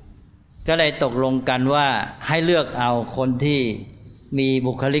ก็เลยตกลงกันว่าให้เลือกเอาคนที่มี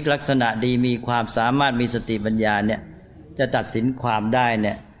บุคลิกลักษณะดีมีความสามารถมีสติปัญญาเนี่ยจะตัดสินความได้เ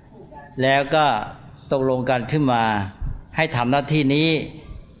นี่ยแล้วก็ตกลงกันขึ้นมาให้ทำหน้าที่นี้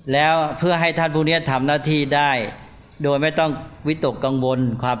แล้วเพื่อให้ท่านผู้นี้ทำหน้าที่ได้โดยไม่ต้องวิตกกังวล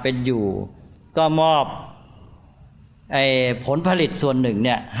ความเป็นอยู่ก็มอบผลผลิตส่วนหนึ่งเ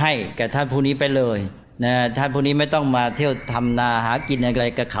นี่ยให้แก่ท่านผู้นี้ไปเลยนะท่านผู้นี้ไม่ต้องมาเที่ยวทำนาหากินอะไร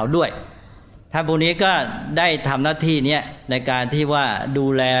กับเขาด้วย ท่านผู้นี้ก็ได้ทำหน้าที่นี้ในการที่ว่าดู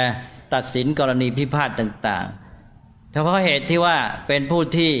แลตัดสินกรณีพิพาทต่างๆเฉพาะเหตุที่ว่าเป็นผู้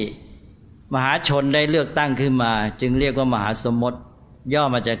ที่มหาชนได้เลือกตั้งขึ้นมาจึงเรียกว่ามหาสมมติย่อ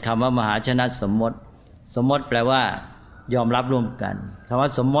มาจากคำว่ามหาชนะสมมติสมมติแปลว่ายอมรับร่วมกันคำว่า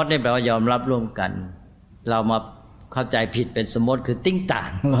สมมตินี่แปลว่ายอมรับร่วมกันเรามาเข้าใจผิดเป็นสมมติคือติ้งต่าง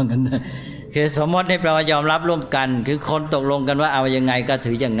ว่างั้นนะคือสมมตินี่แปลว่ายอมรับร่วมกันคือคนตกลงกันว่าเอายังไงก็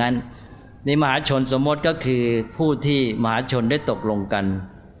ถืออย่างนั้นนี่มหาชนสมมติก็คือผู้ที่มหาชนได้ตกลงกัน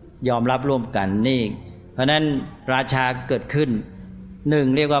ยอมรับร่วมกันนี่เพราะนั้นราชาเกิดขึ้นหนึ่ง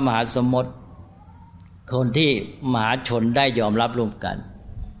เรียกว่ามหาสมมติคนที่มหาชนได้ยอมรับร่วมกัน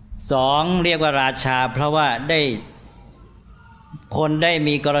สองเรียกว่าราชาเพราะว่าได้คนได้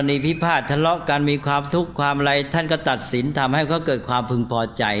มีกรณีพิพาททะเลาะกันมีความทุกข์ความอะไรท่านก็ตัดสินทำให้เขาเกิดความพึงพอ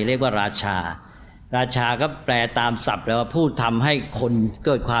ใจเรียกว่าราชาราชาก็แปลตามศัพท์แล้วว่าผู้ทำให้คนเ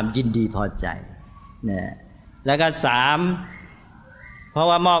กิดความยินดีพอใจเนี่ยแล้วก็สามเพราะ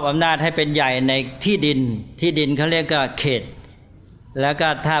ว่ามอบอำนาจให้เป็นใหญ่ในที่ดินที่ดินเขาเรียกว่าเขตแล้วก็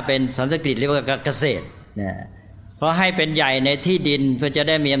ถ้าเป็นสันสกฤตเรียกว่าเกษตรเนี่ยเพราะให้เป็นใหญ่ในที่ดินเพื่อจะไ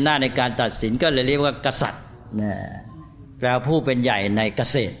ด้มีอำนาจในการตัดสินก็เลยเรียกว่ากษัตริย์เนี่ยแปลผู้เป็นใหญ่ในเก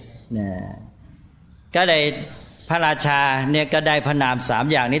ษตรเนี่ยก็เลยพระราชาเนี่ยก็ได้พระนามสาม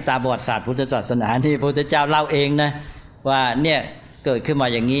อย่างนี้ตามประวัติศาสตร์พุทธศาสนาที่พระพุทธเจ้าเล่าเองนะว่าเนี่ยเกิดขึ้นมา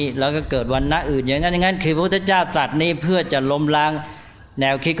อย่างนี้แล้วก็เกิดวรรณะอื่นอย่างนั้นคือพระพุทธเจ้าตรัสนี้เพื่อจะล้มล้างแน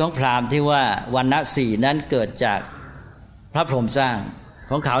วคิดของพราหมณ์ที่ว่าวรรณะสี่นั้นเกิดจากพระพรหมสร้าง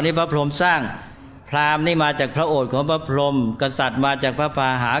ของเขานี่พระพรหมสร้างพราหมณ์นี่มาจากพระโอษฐ์ของพระพรหมกษัตริย์มาจากพระพา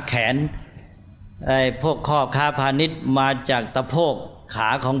หาแขนพวกข้อค้าพาณิชย์มาจากตะโพกขา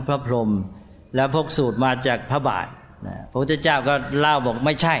ของพระพรหมแล้วพวกสูตรมาจากพระบาทพระพุทธเจ้าก็เล่าบอกไ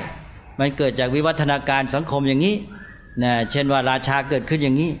ม่ใช่มันเกิดจากวิวัฒนาการสังคมอย่างนี้นะเช่นว่าราชาเกิดขึ้นอ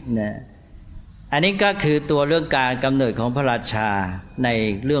ย่างนี้นะอันนี้ก็คือตัวเรื่องการกำเนิดของพระราชาใน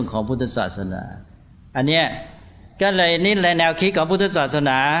เรื่องของพุทธศาสนาอันเนี้ยก็เลยนี่แหละแนวคิดของพุทธศาส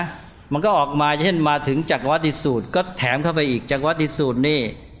นามันก็ออกมาเช่นมาถึงจักรวรรดิสูตรก็แถมเข้าไปอีกจักรวรรดิสูตรนี่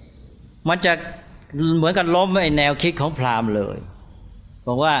มันจะเหมือนกันล้มไอ้แนวคิดของพราหมณ์เลยบ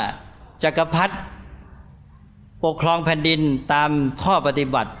อกว่าจักรพรรดิปกครองแผ่นดินตามข้อปฏิ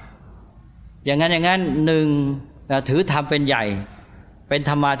บัติอย่างนั้นหนึ่งถือธรรมเป็นใหญ่เป็น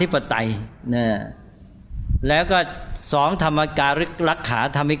ธรรมาธิปไตยนะแล้วก็สองธรรมการรักขา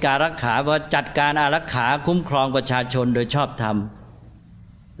ธรรมิการักขาว่าจัดการอารักขาคุ้มครองประชาชนโดยชอบธรรม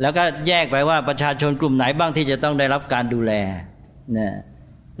แล้วก็แยกไปว่าประชาชนกลุ่มไหนบ้างที่จะต้องได้รับการดูแลนะ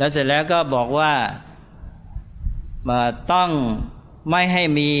แล้วเสร็จแล้วก็บอกว่าต้องไม่ให้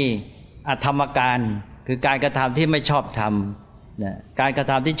มีอธรรมการคือการกระทำที่ไม่ชอบธรรมนะการกระ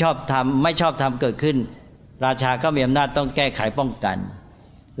ทำที่ชอบธรรมไม่ชอบธรรมเกิดขึ้นราชาก็มีอำนาจต้องแก้ไขป้องกัน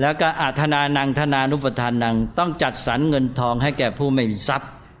แล้วก็อาธนานังธนานุปทานนังต้องจัดสรรเงินทองให้แก่ผู้ไม่มีทรัพย์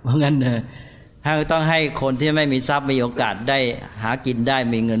เพราะงั้นต้องให้คนที่ไม่มีทรัพย์มีโอกาสได้หากินได้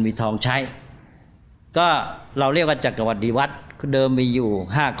มีเงินมีทองใช้ก็เราเรียกว่าจักรวรรดิวัตรเดิมมีอยู่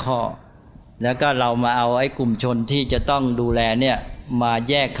5ข้อแล้วก็เรามาเอาไอ้กลุ่มชนที่จะต้องดูแลเนี่ยมา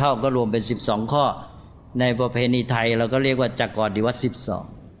แยกเข้าก็รวมเป็น12ข้อในประเพณีไทยเราก็เรียกว่าจักรวรรดิวัตร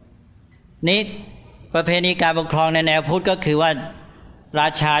12นี้ประเพณีการปกครองในแนวพุทธก็คือว่ารา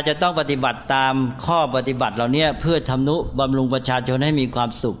ชาจะต้องปฏิบัติตามข้อปฏิบัติเหล่านี้เพื่อทำนุบำรุงประชาชนให้มีความ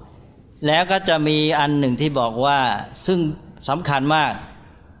สุขแล้วก็จะมีอันหนึ่งที่บอกว่าซึ่งสำคัญมาก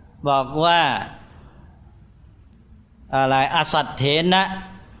บอกว่าอะไรอสัตเถนะ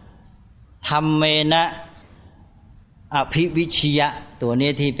ธรรมเมนะอภิวิชยะตัวนี้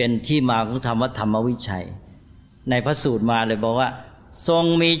ที่เป็นที่มาของธรรมธรรมวิชัยในพระสูตรมาเลยบอกว่าทรง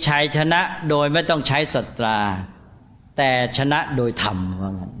มีชัยชนะโดยไม่ต้องใช้สัตราแต่ชนะโดยธรรมว่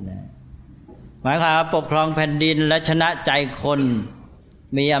างั้นนะหมายความว่าปกครองแผ่นดินและชนะใจคน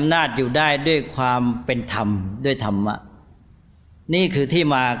มีอำนาจอยู่ได้ด้วยความเป็นธรรมด้วยธรรมะนี่คือที่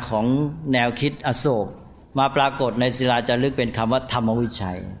มาของแนวคิดอโศกมาปรากฏในศิลาจารึกเป็นคำว่าธรรมวิ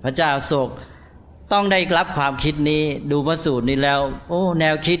ชัยพระเจ้าอโศกต้องได้รับความคิดนี้ดูพระสูตรนี้แล้วโอ้แน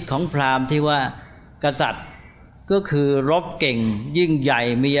วคิดของพราหมณ์ที่ว่ากษัตริย์ก็คือรบเก่งยิ่งใหญ่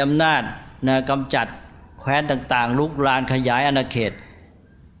มีอำนาจนะกำจัดแคว้นต่างๆลุกลานขยายอาณาเขต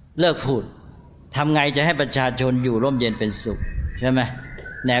เลิกพูดทำไงจะให้ประชาชนอยู่ร่มเย็นเป็นสุขใช่ไหม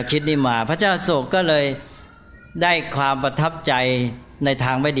แนวคิดนี้มาพระเจ้าอโศกก็เลยได้ความประทับใจในท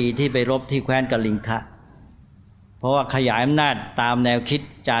างไม่ดีที่ไปรบที่แคว้นกลิงคะเพราะว่าขยายอำนาจตามแนวคิด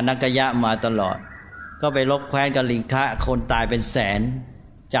จานกยะมาตลอดก็ไปรบแคว้นกลิงคะคนตายเป็นแสน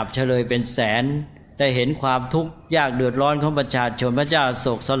จับเฉลยเป็นแสนได้เห็นความทุกข์ยากเดือดร้อนของประชาชนพระเจ้าอโศ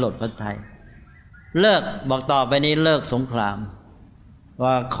กสลดพระทัยเลิกบอกต่อไปนี้เลิกสงคราม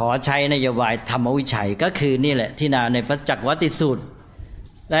ว่าขอใช้นโยบายธรรมวิชัยก็คือนี่แหละที่นาในพระจักรวัติสูตร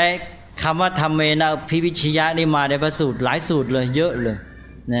และคำว่าธรรมเมนะภิวิชยะนี่มาในพระสูตรหลายสูตรเลยเยอะเลย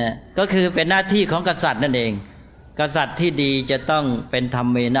นะก็คือเป็นหน้าที่ของกษัตริย์นั่นเองกษัตริย์ที่ดีจะต้องเป็นธรรม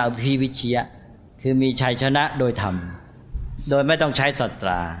เมนะภิวิชยะคือมีชัยชนะโดยธรรมโดยไม่ต้องใช้ศาสต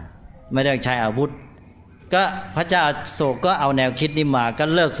ราไม่ต้องใช้อาวุธก็พระเจ้าอโศกก็เอาแนวคิดนี้มาก็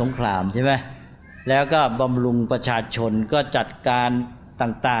เลิกสงครามใช่ไหมแล้วก็บำรุงประชาชนก็จัดการ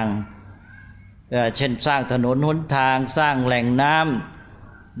ต่างๆเช่นสร้างถนนหนทางสร้างแหล่งน้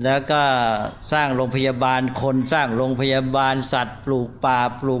ำแล้วก็สร้างโรงพยาบาลคนสร้างโรงพยาบาลสัตว์ปลูกป่า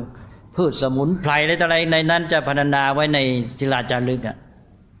ปลูกพืชสมุนไพรอะไรในนั้นจะพรรณนาไว้ในศิลาจารึก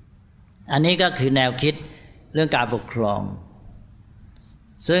อันนี้ก็คือแนวคิดเรื่องการปกครอง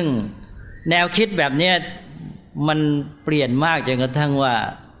ซึ่งแนวคิดแบบนี้มันเปลี่ยนมากจนกระทั่งว่า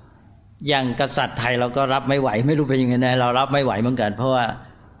อย่างกษัตริย์ไทยเราก็รับไม่ไหวไม่รู้เป็นยังไงนะเรารับไม่ไหวเหมือนกันเพราะว่า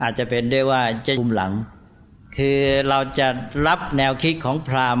อาจจะเป็นด้วยว่าจะคุมหลังคือเราจะรับแนวคิดของพ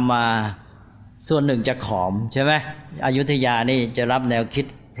ราหมณ์มาส่วนหนึ่งจะขอมใช่ไหมอยุธยานี่จะรับแนวคิด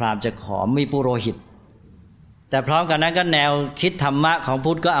พราหมณ์จะขอมมีปุโรหิตแต่พร้อมกันนั้นก็แนวคิดธรรมะของ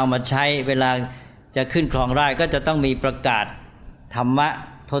พุทธก็เอามาใช้เวลาจะขึ้นครองราชย์ก็จะต้องมีประกาศธรรมะ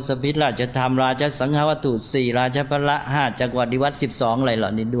ทศพิธราชธรรมราชสังฆวัตถุ4ราชพละ5จักรวรรดิวัตร12อะไรเหล่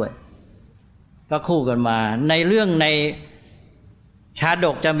านี้ด้วยก็คู่กันมาในเรื่องในชาด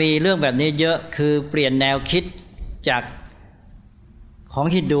กจะมีเรื่องแบบนี้เยอะคือเปลี่ยนแนวคิดจากของ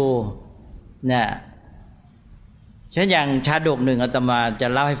ฮินดูเนี่ยเช่นอย่างชาดกหนึ่งอาตมาจะ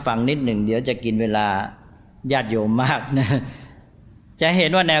เล่าให้ฟังนิดหนึ่งเดี๋ยวจะกินเวลาญาติโยมมากนะจะเห็น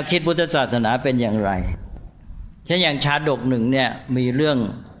ว่าแนวคิดพุทธศาสนาเป็นอย่างไรเช่นอย่างชาดกหนึ่งเนี่ยมีเรื่อง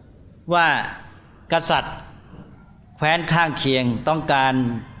ว่ากษัตริย์แคว้นข้างเคียงต้องการ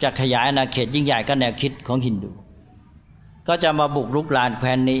จะขยายอาณาเขตยิ่งใหญ่ก็แนวคิดของฮินดูก็จะมาบุกรุกรานแค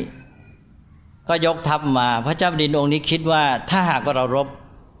ว้นนี้ก็ยกทัพมาพระเจ้าแผ่นดินองค์นี้คิดว่าถ้าหากเรารบ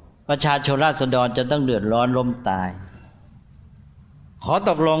ประชาชนราษฎรจะต้องเดือดร้อนล้มตายขอ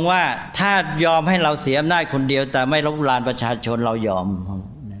ตกลงว่าถ้ายอมให้เราเสียอำนาจคนเดียวแต่ไม่รบรานประชาชนเรายอม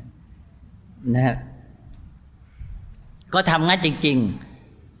นะก็ทำงั้นจริง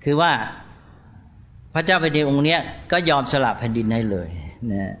ๆคือว่าพระเจ้าแผ่นดินองค์นี้ก็ยอมสละแผ่นดินให้เลย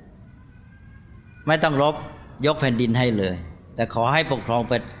นะไม่ต้องรบยกแผ่นดินให้เลยแต่ขอให้ปกครอง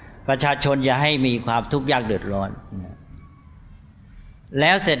ประชาชนอย่าให้มีความทุกข์ยากเดือดร้อนนะแ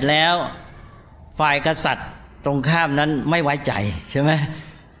ล้วเสร็จแล้วฝ่ายกษัตริย์ตรงข้ามนั้นไม่ไว้ใจใช่ไหม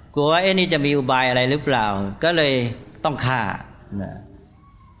กลัวว่านี่จะมีอุบายอะไรหรือเปล่าก็เลยต้องฆ่านะ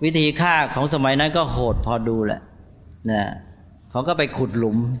วิธีฆ่าของสมัยนั้นก็โหดพอดูแหละนะเขาก็ไปขุดห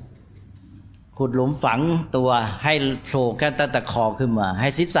ลุมฝังตัวให้โผล่แค่ตั้งแต่คอขึ้นมาให้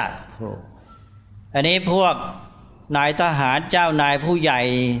ศีรษะโผล่อันนี้พวกนายทหารเจ้านายผู้ใหญ่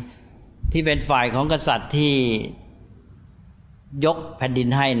ที่เป็นฝ่ายของกษัตริย์ที่ยกแผ่นดิน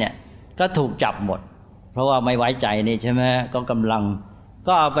ให้เนี่ยก็ถูกจับหมดเพราะว่าไม่ไว้ใจนี่ใช่ไหมก็กำลัง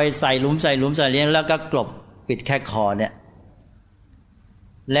ก็เอาไปใส่หลุมเลี้ยงแล้วก็กลบปิดแค่คอเนี่ย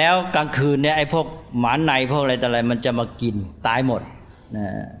แล้วกลางคืนเนี่ยไอ้พวกหมาในพวกอะไรต่ออะไรมันจะมากินตายหมดนะ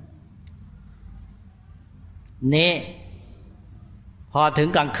นี่พอถึง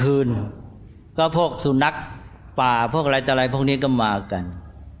กลางคืนก็พวกสุนัขป่าพวกอะไรต่ออะไรพวกนี้ก็มากัน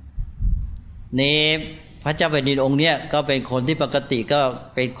นี่พระเจ้าแผ่นดินองค์เนี้ยก็เป็นคนที่ปกติก็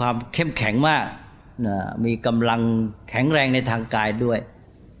เป็นความเข้มแข็งมากนะมีกำลังแข็งแรงในทางกายด้วย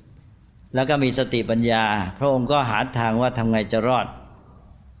แล้วก็มีสติปัญญาพระองค์ก็หาทางว่าทำไงจะรอด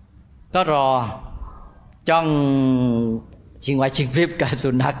ก็รอจ้องชิงไหวชิงพริบกับสุ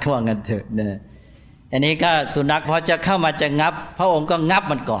นัขว่างั้นเถอะนะอันนี้ก็สุนัขพอจะเข้ามาจะงับพระองค์ก็งับ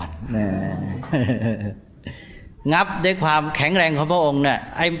มันก่อนนะงับด้วยความแข็งแรงของพระองค์เนี่ย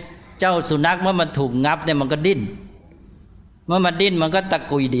ไอ้เจ้าสุนัขเมื่อมันถูกงับเนี่ยมันก็ดิ้นเมื่อมันดิ้นมันก็ตะ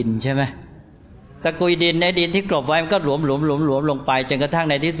กุยดินใช่ไหมตะกุยดินในดินที่กลบไว้มันก็หลวมลงไปจนกระทั่ง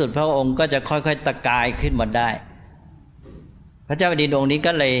ในที่สุดพระองค์ก็จะค่อยๆตะกายขึ้นมาได้พระเจ้าแผ่นดินองค์นี้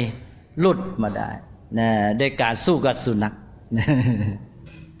ก็เลยหลุดมาได้นะด้วยการสู้กับสุนัข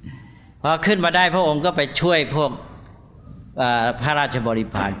พอขึ้นมาได้พระองค์ก็ไปช่วยพวกพระราชบริ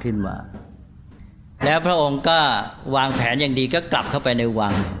พารขึ้นมาแล้วพระองค์ก็วางแผนอย่างดีก็กลับเข้าไปในวั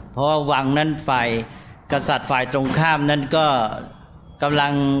งเพราะว่าวังนั้นฝ่ายกษัตริย์ฝ่ายตรงข้ามนั้นก็กำลั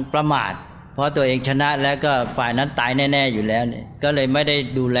งประมาทเพราะตัวเองชนะแล้วก็ฝ่ายนั้นตายแน่ๆอยู่แล้วเนี่ยก็เลยไม่ได้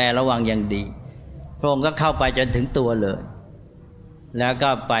ดูแลระวังอย่างดีพระองค์ก็เข้าไปจนถึงตัวเลยแล้วก็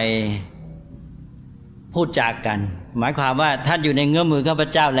ไปพูดจากันหมายความว่าท่านอยู่ในเงื้อมมือข้าพ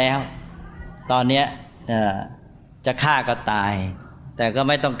เจ้าแล้วตอนนี้จะฆ่าก็ตายแต่ก็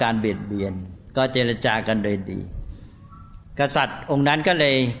ไม่ต้องการเบียดเบียนก็เจรจากันโดยดี กษัตริย์องค์นั้นก็เล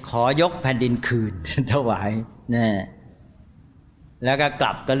ยขอยกแผ่นดินคืนถวายนะแล้วก็ก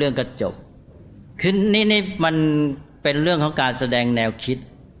ลับก็เรื่องก็จบคือนี่มันเป็นเรื่องของการแสดงแนวคิด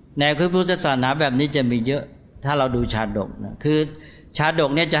พุทธศาสนาแบบนี้จะมีเยอะถ้าเราดูชาดกนะคือชาดก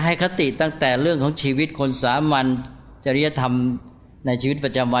เนี่ยจะให้คติตั้งแต่เรื่องของชีวิตคนสามัญจริยธรรมในชีวิตปร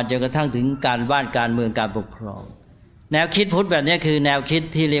ะจำวันจนกระทั่งถึงการบ้านการเมืองการปกครองแนวคิดพุทธแบบนี้คือแนวคิด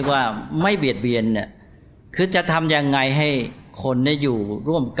ที่เรียกว่าไม่เบียดเบียนเนี่ยคือจะทำยังไงให้คนได้อยู่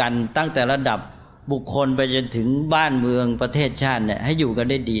ร่วมกันตั้งแต่ระดับบุคคลไปจนถึงบ้านเมืองประเทศชาติเนี่ยให้อยู่กัน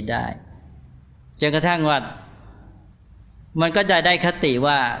ได้ดีได้จนกระทั่งว่ามันก็จะได้คติ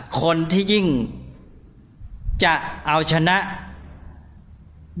ว่าคนที่ยิ่งจะเอาชนะ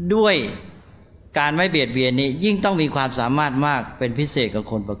ด้วยการไม่เบียดเบียนนี้ยิ่งต้องมีความสามารถมากเป็นพิเศษกับ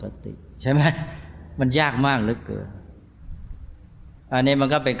คนปกติใช่ไหมมันยากมากเหลือเกินอันนี้มัน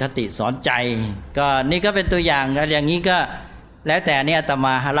ก็เป็นคติสอนใจก็นี่ก็เป็นตัวอย่างอย่างนี้ก็แล้วแต่นี่อาตม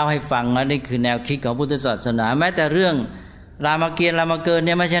าเล่าให้ฟังนะนี่คือแนวคิดของพุทธศาสนาแม้แต่เรื่องรามเกียรติ์รามเกินเ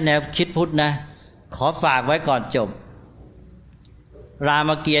นี่ยไม่ใช่แนวคิดพุทธนะขอฝากไว้ก่อนจบรา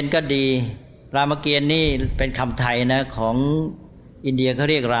มเกียรติ์ก็ดีรามเกียรติ์นี่เป็นคำไทยนะของอินเดียเขา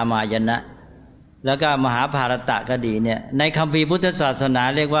เรียกรามายณะแล้วก็มหาภารตะก็ดีเนี่ยในคัมภีร์พุทธศาสนา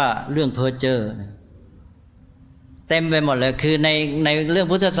เรียกว่าเรื่องเพ้อเจ้อเต็มไปหมดเลยคือในเรื่อง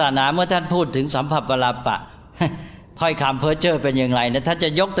พุทธศาสนาเมื่อท่านพูดถึงสัมผัสปลาปะถ้อยคำเพ้อเจ้อเป็นอย่างไรนะถ้าจะ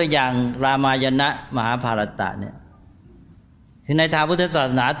ยกตัวอย่างรามายณะมหาภารตะเนี่ยคือในทางพุทธศาส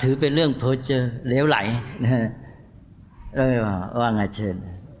นาถือเป็นเรื่องเพ้อเจ้อเหลวไหลว่าไงเชิญ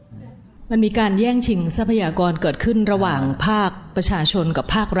มันมีการแย่งชิงทรัพยากรเกิดขึ้นระหว่างภาคประชาชนกับ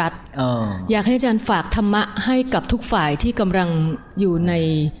ภาครัฐอยากให้อาจารย์ฝากธรรมะให้กับทุกฝ่ายที่กำลังอยู่ใน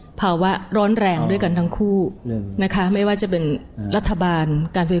ภาวะร้อนแรงด้วยกันทั้งคู่นะคะไม่ว่าจะเป็นรัฐบาล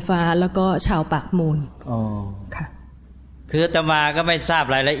การไฟฟ้าแล้วก็ชาวปากมูลค่ะคืออาตมาก็ไม่ทราบ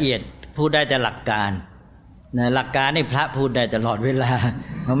รายละเอียดพูดได้แต่หลักการนะหลักการนี่พระพูดได้ตลอดเวลา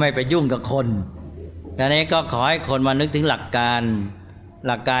เขาไม่ไปยุ่งกับคนดังนี้ก็ขอให้คนมานึกถึงหลักกา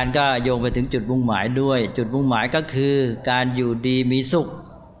รก็โยงไปถึงจุดมุ่งหมายด้วยจุดมุ่งหมายก็คือการอยู่ดีมีสุข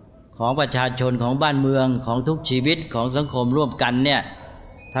ของประชาชนของบ้านเมืองของทุกชีวิตของสังคมร่วมกันเนี่ย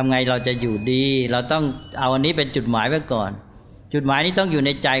ทำไงเราจะอยู่ดีเราต้องเอาอันนี้เป็นจุดหมายไว้ก่อนจุดหมายนี้ต้องอยู่ใน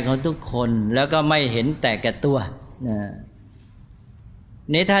ใจของทุกคนแล้วก็ไม่เห็นแต่แก่ตัว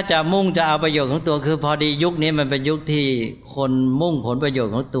นี่ถ้าจะมุ่งจะเอาประโยชน์ของตัวคือพอดียุคนี้มันเป็นยุคที่คนมุ่งผลประโยช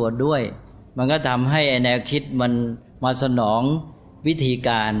น์ของตัวด้วยมันก็ทำให้แนวคิดมันมาสนองวิธีก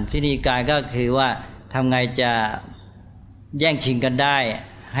ารก็คือว่าทำไงจะแย่งชิงกันได้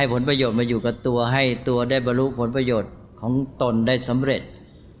ให้ผลประโยชน์มาอยู่กับตัวให้ตัวได้บรรลุผลประโยชน์ของตนได้สำเร็จ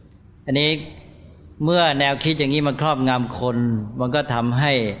อันนี้เมื่อแนวคิดอย่างนี้มันครอบงำคนมันก็ทำใ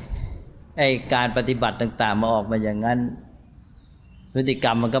ห้การปฏิบัติต่างๆมาออกมาอย่างนั้นพฤติกร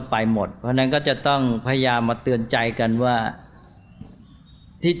รมมันก็ไปหมดเพราะนั้นก็จะต้องพยายามมาเตือนใจกันว่า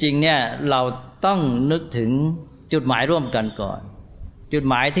ที่จริงเนี่ยเราต้องนึกถึงจุดหมายร่วมกันก่อนจุด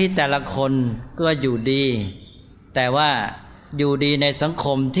หมายที่แต่ละคนก็อยู่ดีแต่ว่าอยู่ดีในสังค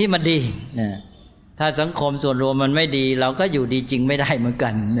มที่มันดีนะถ้าสังคมส่วนรวมมันไม่ดีเราก็อยู่ดีจริงไม่ได้เหมือนกั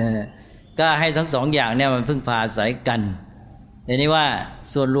นนะก็ให้ทั้งสองอย่างเนี่ยมันพึ่งพาอาศัยกันทีนี้ว่า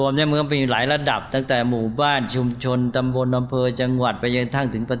ส่วนรวมเนี่ยมันก็มีหลายระดับตั้งแต่หมู่บ้านชุมชนตำบลอำเภอจังหวัดไปจนกระทั่ง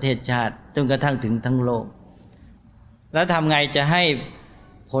ถึงประเทศชาติจนกระทั่งถึงทั้งโลกแล้วทำไงจะให้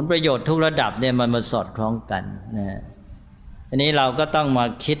ผลประโยชน์ทุกระดับเนี่ยมันมาสอดคล้องกันนะอันนี้เราก็ต้องมา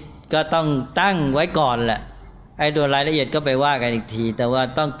คิดก็ต้องตั้งไว้ก่อนแหละไอ้โดยรายละเอียดก็ไปว่ากันอีกทีแต่ว่า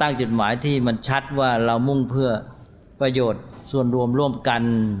ต้องตั้งจุดหมายที่มันชัดว่าเรามุ่งเพื่อประโยชน์ส่วนรวมร่วมกัน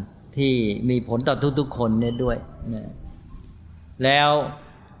ที่มีผลต่อทุกๆคนเนี่ยด้วยนะแล้ว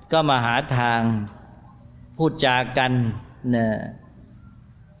ก็มาหาทางพูดจากันนะ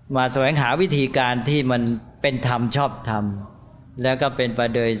มาแสวงหาวิธีการที่มันเป็นธรรมชอบธรรมแล้วก็เป็นไป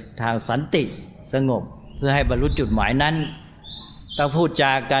โดยทางสันติสงบเพื่อให้บรรลุจุดหมายนั้นต้องพูดจ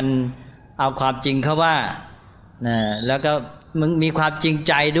ากันเอาความจริงเข้าว่านะแล้วก็มึงมีความจริง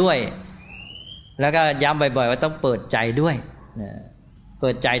ใจด้วยแล้วก็ย้ำบ่อยๆว่าต้องเปิดใจด้วยนะเปิ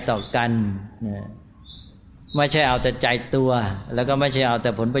ดใจต่อกันนะไม่ใช่เอาแต่ใจตัวแล้วก็ไม่ใช่เอาแต่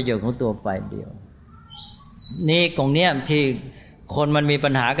ผลประโยชน์ของตัวฝ่ายเดียวนี่ตรงเนี้ยที่คนมันมีปั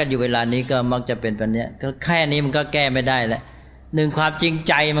ญหากันอยู่เวลานี้ก็มักจะเป็นแบบนี้ก็แค่นี้มันก็แก้ไม่ได้แล้วหนึ่งความจริง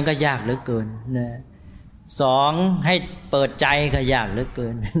ใจมันก็ยากเหลือเกินนะสองให้เปิดใจก็ยากเหลือเกิ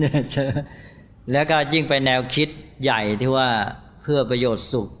นนะแล้วก็ยิ่งไปแนวคิดใหญ่ที่ว่าเพื่อประโยชน์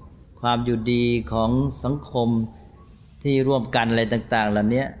สุขความอยู่ดีของสังคมที่ร่วมกันอะไรต่างๆเหล่า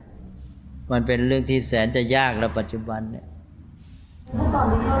นี้มันเป็นเรื่องที่แสนจะยากแล้วปัจจุบันเนี่ยถ้าตอน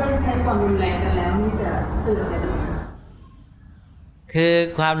นี้เขาเริ่มใช้ความรุนแรงกันแล้วนี่จะเตือนกัน คือ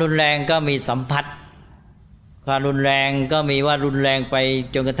ความรุนแรงก็มีสัมผัสความรุนแรงก็มีว่ารุนแรงไป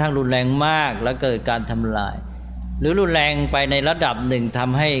จนกระทั่งรุนแรงมากแล้วเกิดการทำลายหรือรุนแรงไปในระดับหนึ่งท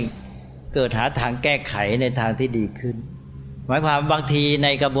ำให้เกิดหาทางแก้ไขในทางที่ดีขึ้นหมายความบางทีใน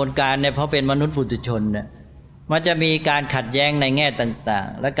กระบวนการเนี่ยเพราะเป็นมนุษย์ปุถุชนเนี่ยมันจะมีการขัดแย้งในแง่ต่าง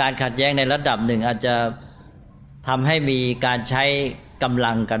ๆและการขัดแย้งในระดับหนึ่งอาจจะทำให้มีการใช้กำ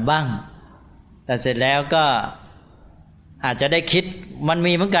ลังกันบ้างแต่เสร็จแล้วก็อาจจะได้คิดมัน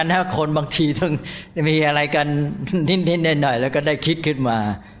มีเหมือนกันนะคนบางทีต้องมีอะไรกันนิดๆหน่อยๆแล้วก็ได้คิดขึ้นมา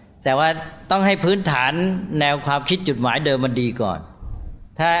แต่ว่าต้องให้พื้นฐานแนวความคิดจุดหมายเดิมมันดีก่อน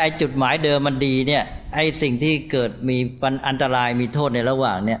ถ้าไอ้จุดหมายเดิมมันดีเนี่ยไอ้สิ่งที่เกิดมีอันตรายมีโทษในระห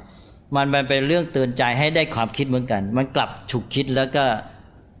ว่างเนี่ยมันเป็นเรื่องเตือนใจให้ได้ความคิดเหมือนกันมันกลับฉุกคิดแล้วก็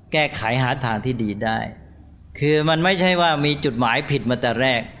แก้ไขหาทางที่ดีได้คือมันไม่ใช่ว่ามีจุดหมายผิดมาแต่แร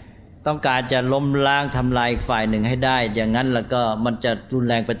กต้องการจะล้มล้างทำลายฝ่ายหนึ่งให้ได้อย่างนั้นแล้วก็มันจะรุน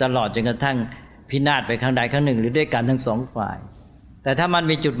แรงไปตลอดจนกระทั่งพินาศไปข้างใดข้างหนึ่งหรือด้วยกันทั้งสองฝ่ายแต่ถ้ามัน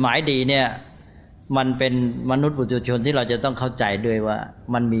มีจุดหมายดีเนี่ยมันเป็นมนุษย์ปุถุชนที่เราจะต้องเข้าใจด้วยว่า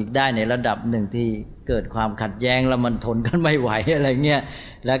มันมีได้ในระดับหนึ่งที่เกิดความขัดแย้งแล้วมันทนกันไม่ไหวอะไรเงี้ย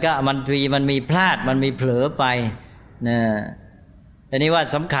แล้วก็มันมีพลาดมันมีเผลอไปนะอันนี้ว่า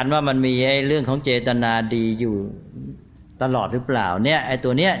สำคัญว่ามันมีไอ้เรื่องของเจตนาดีอยู่ตลอดหรือเปล่าเนี่ยไอ้ตั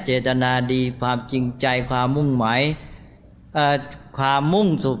วเนี้ยเจตนาดีความจริงใจความมุ่งหมายความมุ่ง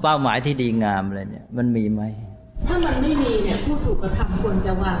สู่เป้าหมายที่ดีงามอะไรเนี่ยมันมีไหมถ้ามันไม่มีเนี่ยผู้ถูกกระทำควรจ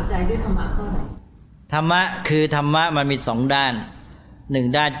ะวางใจด้วยธรรมะข้อไหนธรรมะคือธรรมะมันมีสองด้านหนึ่ง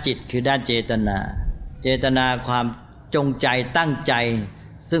ด้านจิตคือด้านเจตนาเจตนาความจงใจตั้งใจ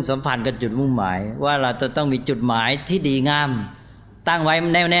ซึ่งสัมพันธ์กับจุดมุ่งหมายว่าเราจะต้องมีจุดหมายที่ดีงามตั้งไว้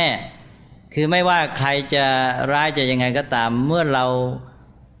แน่ๆคือไม่ว่าใครจะร้ายจะยังไงก็ตามเมื่อเรา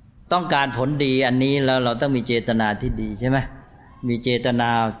ต้องการผลดีอันนี้แล้วเราต้องมีเจตนาที่ดีใช่ไหมมีเจตนา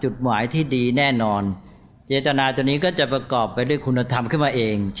จุดหมายที่ดีแน่นอนเจตนาตัวนี้ก็จะประกอบไปด้วยคุณธรรมขึ้นมาเอ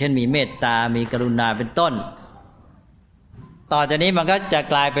งเช่นมีเมตตามีกรุณาเป็นต้นต่อจากนี้มันก็จะ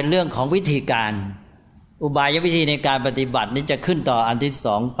กลายเป็นเรื่องของวิธีการอุบายวิธีในการปฏิบัตินี้จะขึ้นต่ออันที่ส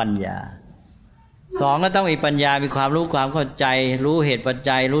องปัญญาสองก็ต้องมีปัญญามีความรู้ความเข้าใจรู้เหตุปัจ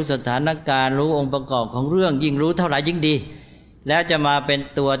จัยรู้สถานการณ์รู้องค์ประกอบของเรื่องยิ่งรู้เท่าไหร่ยิ่งดีแล้วจะมาเป็น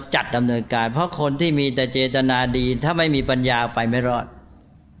ตัวจัดดำเนินการเพราะคนที่มีแต่เจตนาดีถ้าไม่มีปัญญาไปไม่รอด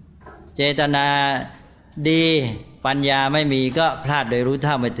เจตนาดีปัญญาไม่มีก็พลาดโดยรู้เ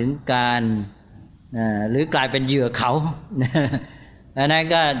ท่าไม่ถึงการหรือกลายเป็นเหยื่อเขาดังนั้น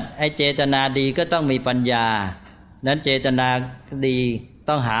ก็ไอ้เจตนาดีก็ต้องมีปัญญานั้นเจตนาดี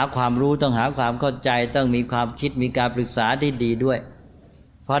ต้องหาความรู้ต้องหาความเข้าใจต้องมีความคิดมีการปรึกษาที่ดีด้วย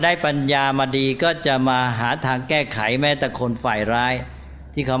พอได้ปัญญามาดีก็จะมาหาทางแก้ไขแม้แต่คนฝ่ายร้าย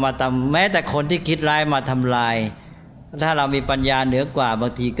ที่เขามาทำแม้แต่คนที่คิดร้ายมาทำลายถ้าเรามีปัญญาเหนือกว่าบา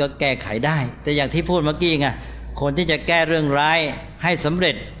งทีก็แก้ไขได้แต่อย่างที่พูดเมื่อกี้ไงคนที่จะแก้เรื่องร้ายให้สำเ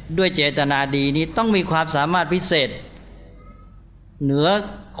ร็จด้วยเจตนาดีนี้ต้องมีความสามารถพิเศษเหนือ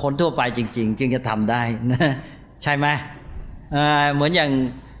คนทั่วไปจริงๆจึงจะทำได้นะใช่ไหมเหมือนอ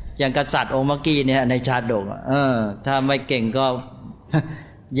ย่างกษัตริย์องค์เมื่อกี้เนี่ยในชาดกถ้าไม่เก่งก็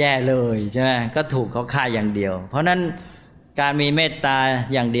แย่เลยใช่ไหมก็ถูกเขาฆ่าอย่างเดียวเพราะนั้นการมีเมตตา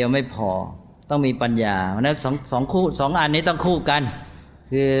อย่างเดียวไม่พอต้องมีปัญญาเพราะนั้นสองอันนี้ต้องคู่กัน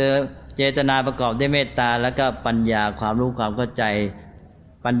คือเจตนาประกอบด้วยเมตตาแล้วก็ปัญญาความรู้ความเข้าใจ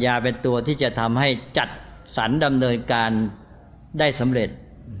ปัญญาเป็นตัวที่จะทำให้จัดสรรดำเนินการได้สำเร็จ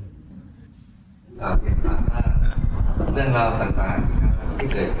เรื่องราวต่างๆที่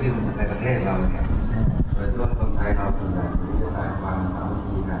เกิดขึ้นในประเทศเราเนี่ยโดยเฉพาะคนไทยเราส่วนใหญ่จะสร้างความสามัค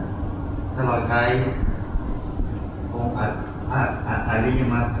คีกันถ้าเราใช้องค์อริย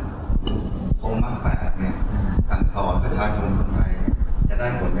มรรคองค์มรรคแปดเนี่ยสั่งสอนประชาชนคนไทยจะได้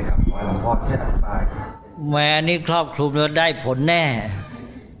ผลไหมครับขอให้หลวงพ่อช่วยอธิบายแม้นี่ครอบคลุมแล้วได้ผลแน่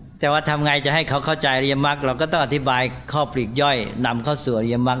แต่ว่าทำไงจะให้เขาเข้าใจอริยมรรคเราก็ต้องอธิบายข้อปลีกย่อยนำเข้าสู่อ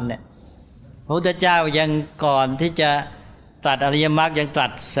ริยมรรคเนี่ยพระพุทธเจ้ายังก่อนที่จะตรัสอริยมรรคยังตรั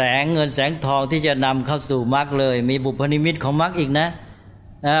สแสงเงินแสงทองที่จะนำเข้าสู่มรรคเลยมีบุพนิมิตของมรรคอีกนะ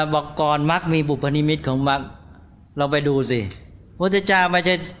บอกก่อนมรรคมีบุพนิมิตของมรรคเราไปดูสิพระพุทธเจ้าไม่ใ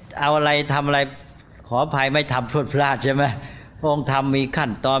ช่เอาอะไรทำอะไรขออภัยไม่ทำพลาดพลาดใช่ไหมพระองค์ทำมีขั้น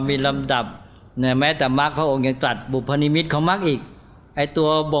ตอนมีลำดับเนี่ยแม้แต่มรรคพระองค์ยังตรัสบุพนิมิตของมรรคอีกไอ้ตัว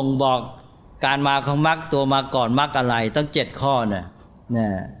บ่งบอกการมาของมรรคตัวมาก่อนมรรคอะไรตั้ง7ข้อเนี่ย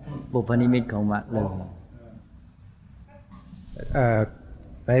บุพนิมิตของมรรคเลย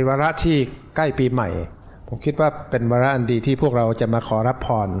ในวาระที่ใกล้ปีใหม่ผมคิดว่าเป็นวาระอันดีที่พวกเราจะมาขอรับพ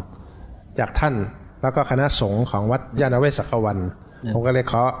รจากท่านแล้วก็คณะสงฆ์ของวัดยานเวศกวันผมก็เลย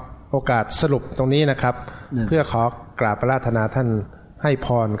ขอโอกาสสรุปตรงนี้นะครับเพื่อขอกราบอาราธนาท่าน ให้พ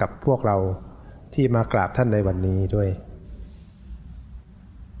รกับพวกเราที่มากราบท่านในวันนี้ด้วย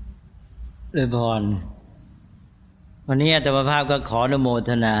เลยพรวันนี้อาตมาภาพก็ขออนุโม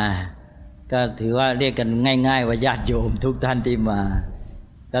ทนาก็ถือว่าเรียกกันง่ายๆว่าญาติโยมทุกท่านที่มา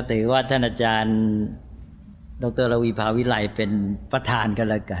ก็ถือว่าท่านอาจารย์ดร.ระวีภาวิไลเป็นประธานกัน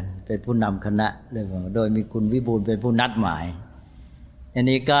แล้วกันเป็นผู้นำคณะเลยโดยมีคุณวิบูลย์เป็นผู้นัดหมายอัน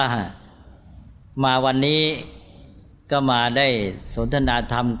นี้ก็มาวันนี้ก็มาได้สนทนา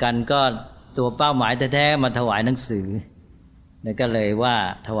ธรรมกันก็ตัวเป้าหมายแท้ๆมาถวายหนังสือแล้วก็เลยว่า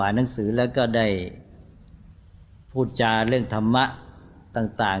ถวายหนังสือแล้วก็ได้พูดจาเรื่องธรรมะ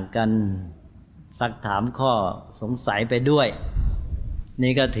ต่างๆกันซักถามข้อสงสัยไปด้วย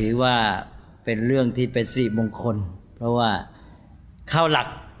นี่ก็ถือว่าเป็นเรื่องที่เป็นสิริมงคลเพราะว่าเข้าหลัก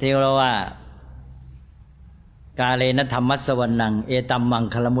ที่เรียกว่ากาเลนะธรรมัสสวนังเอตัมมัง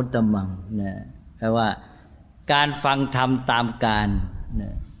คลมุตตมังนะแปลว่าการฟังธรรมตามการน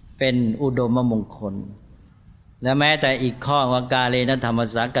ะเป็นอุดมมงคลและแม้แต่อีกข้อว่ากาเลนะธรรม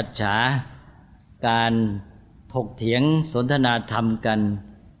สากัจฉาการถกเถียงสนทนาธรรมกัน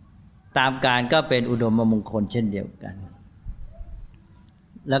ตามการก็เป็นอุดมมงคลเช่นเดียวกัน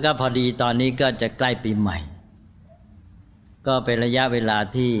แล้วก็พอดีตอนนี้ก็จะใกล้ปีใหม่ก็เป็นระยะเวลา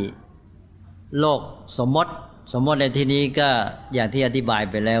ที่โลกสมมติในที่นี้ก็อย่างที่อธิบาย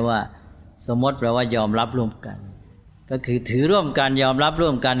ไปแล้วว่าสมมติแปลว่ายอมรับร่วมกันก็คือถือร่วมกันยอมรับร่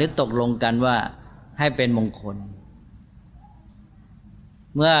วมกันหรือตกลงกันว่าให้เป็นมงคล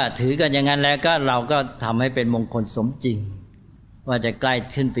เมื่อถือกันอย่างนั้นแล้วก็เราก็ทำให้เป็นมงคลสมจริงว่าจะใกล้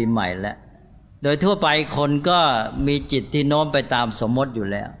ขึ้นปีใหม่แล้วโดยทั่วไปคนก็มีจิตที่โน้มไปตามสมมติอยู่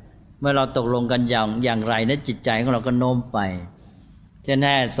แล้วเมื่อเราตกลงกันอย่างไรนั้นจิตใจของเราก็โน้มไปจะแ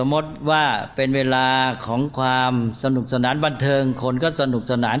น่สมมติว่าเป็นเวลาของความสนุกสนานบันเทิงคนก็สนุก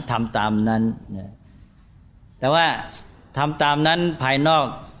สนานทำตามนั้นแต่ว่าทำตามนั้นภายนอก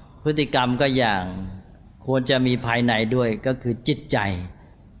พฤติกรรมก็อย่างควรจะมีภายในด้วยก็คือจิตใจ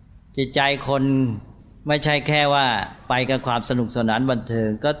คนไม่ใช่แค่ว่าไปกับความสนุกสนานบันเทิง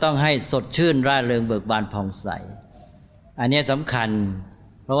ก็ต้องให้สดชื่นร่าเริงเบิกบานผ่องใสอันนี้สำคัญ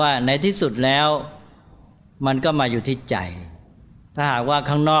เพราะว่าในที่สุดแล้วมันก็มาอยู่ที่ใจถ้าหากว่า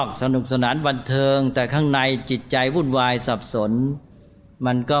ข้างนอกสนุกสนานบันเทิงแต่ข้างในจิตใจวุ่นวายสับสน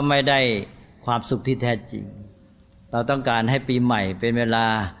มันก็ไม่ได้ความสุขที่แท้จริงเราต้องการให้ปีใหม่เป็นเวลา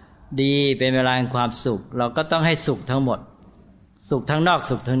ดีเป็นเวลาแห่งความสุขเราก็ต้องให้สุขทั้งหมดสุขทั้งนอก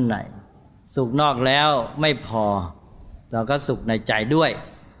สุขทั้งในสุขนอกแล้วไม่พอเราก็สุขในใจด้วย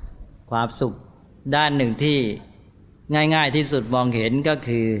ความสุขด้านหนึ่งที่ง่ายๆที่สุดมองเห็นก็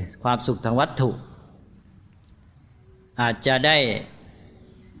คือความสุขทางวัตถุอาจจะได้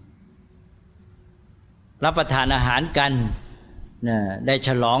รับประทานอาหารกันได้ฉ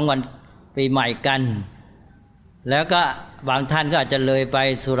ลองวันปีใหม่กันแล้วก็บางท่านก็อาจจะเลยไป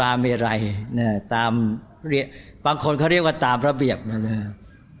สุราเมรัยตามบางคนเขาเรียกว่าตามระเบียบ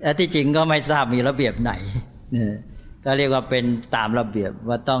แต่ที่จริงก็ไม่ทราบมีระเบียบไหนก็เรียกว่าเป็นตามระเบียบ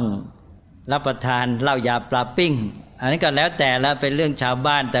ว่าต้องรับประทานเหล้ายาปลาปิ้งอันนี้ก็แล้วแต่ละเป็นเรื่องชาว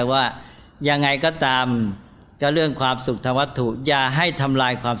บ้านแต่ว่ายังไงก็ตามก็เรื่องความสุขทางวัตถุอย่าให้ทำลา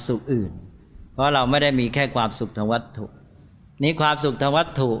ยความสุขอื่นเพราะเราไม่ได้มีแค่ความสุขทางวัตถุนี้ความสุขทางวัต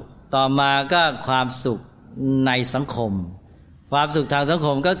ถุต่อมาก็ความสุขในสังคมความสุขทางสังค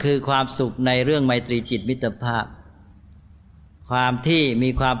มก็คือความสุขในเรื่องไมตรีจิตมิตรภาพความที่มี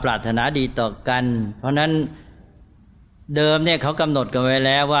ความปรารถนาดีต่อกันเพราะนั้นเดิมเนี่ยเขากำหนดกันไว้แ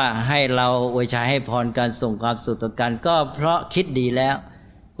ล้วว่าให้เราอวยชัยให้พรการส่งความสุขต่อกันก็เพราะคิดดีแล้ว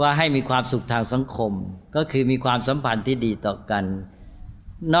ว่าให้มีความสุขทางสังคมก็คือมีความสัมพันธ์ที่ดีต่อกัน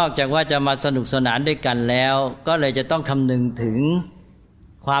นอกจากว่าจะมาสนุกสนานด้วยกันแล้วก็เลยจะต้องคำนึงถึง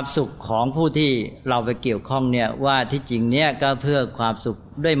ความสุขของผู้ที่เราไปเกี่ยวข้องเนี่ยว่าที่จริงเนี่ยก็เพื่อความสุข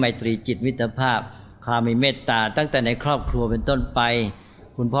ด้วยไมตรีจิตมิตรภาพความมีเมตตาตั้งแต่ในครอบครัวเป็นต้นไป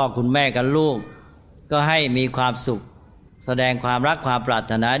คุณพ่อคุณแม่กับลูกก็ให้มีความสุขแสดงความรักความปราร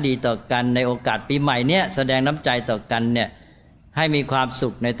ถนาดีต่อกันในโอกาสปีใหม่เนี่ยแสดงน้ำใจต่อกันเนี่ยให้มีความสุ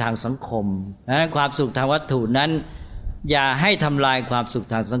ขในทางสังคมดังนั้นความสุขทางวัตถุนั้นอย่าให้ทำลายความสุข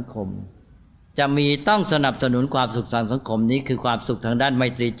ทางสังคมจะมีต้องสนับสนุนความสุขทางสังคมนี้คือความสุขทางด้านไม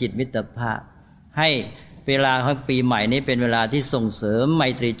ตรีจิตมิตรภาพให้เวลาของปีใหม่นี้เป็นเวลาที่ส่งเสริมไม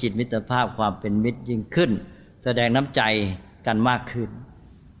ตรีจิตมิตรภาพความเป็นมิตรยิ่งขึ้นแสดงน้ำใจกันมากขึ้น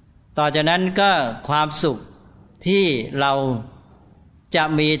ต่อจากนั้นก็ความสุขที่เราจะ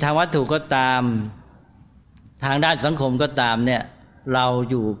มีทางวัตถุก็ตามทางด้านสังคมก็ตามเนี่ยเรา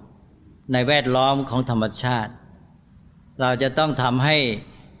อยู่ในแวดล้อมของธรรมชาติเราจะต้องทำให้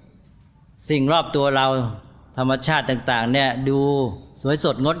สิ่งรอบตัวเราธรรมชาติต่างๆเนี่ยดูสวยส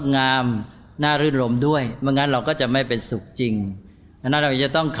ดงดงามน่ารื่นรมด้วยไม่งั้นเราก็จะไม่เป็นสุขจริง ดังนั้นเราจะ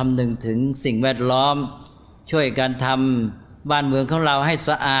ต้องคำนึงถึงสิ่งแวดล้อมช่วยกันทำบ้านเมืองของเราให้ส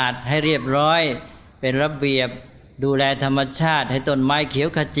ะอาดให้เรียบร้อยเป็นระเบียบดูแลธรรมชาติให้ต้นไม้เขียว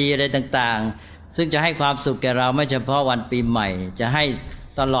ขจีอะไรต่างๆซึ่งจะให้ความสุขแก่เราไม่เฉพาะวันปีใหม่จะให้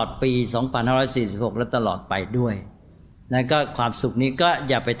ตลอดปี 2546 และตลอดไปด้วยนั่นก็ความสุขนี้ก็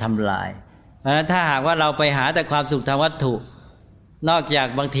อย่าไปทำลายเพราะฉะนั้นถ้าหากว่าเราไปหาแต่ความสุขทางวัตถุนอกจาก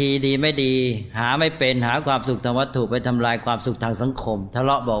บางทีดีไม่ดีหาไม่เป็นหาความสุขทางวัตถุไปทำลายความสุขทางสังคมทะเล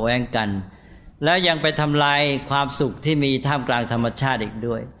าะเบาะแว้งกันแล้วยังไปทำลายความสุขที่มีท่ามกลางธรรมชาติอีก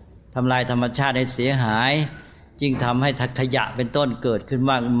ด้วยทำลายธรรมชาติให้เสียหายยิ่งทำให้ขยะเป็นต้นเกิดขึ้น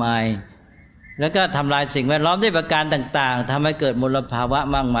มากมายแล้วก็ทำลายสิ่งแวดล้อมด้วยประการต่างๆทำให้เกิดมลภาวะ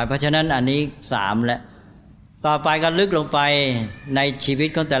มากมายเพราะฉะนั้นอันนี้3แล้วต่อไปก็ลึกลงไปในชีวิต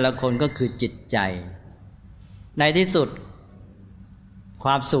ของแต่ละคนก็คือจิตใจในที่สุดคว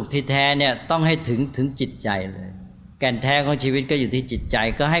ามสุขที่แท้เนี่ยต้องให้ถึงจิตใจเลยแก่นแท้ของชีวิตก็อยู่ที่จิตใจ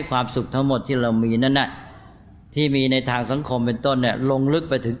ก็ให้ความสุขทั้งหมดที่เรามีนั่นน่ะที่มีในทางสังคมเป็นต้นเนี่ยลงลึก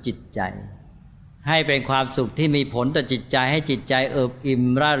ไปถึงจิตใจให้เป็นความสุขที่มีผลต่อจิตใจให้จิตใจเอิบอิ่ม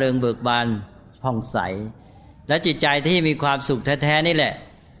ร่าเริงเบิกบานผ่องใสและจิตใจที่มีความสุขแท้ๆนี่แหละ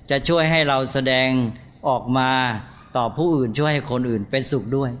จะช่วยให้เราแสดงออกมาต่อผู้อื่นช่วยให้คนอื่นเป็นสุข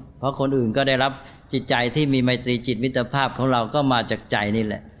ด้วยเพราะคนอื่นก็ได้รับจิตใจที่มีไมตรีจิตมิตรภาพของเราก็มาจากใจนี่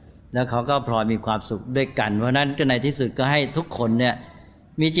แหละแล้วเขาก็พลอยมีความสุขด้วยกันเพราะนั้นก็ในที่สุดก็ให้ทุกคนเนี่ย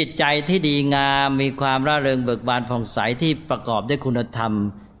มีจิตใจที่ดีงามมีความร่าเริงเบิกบานผ่องใสที่ประกอบด้วยคุณธรรม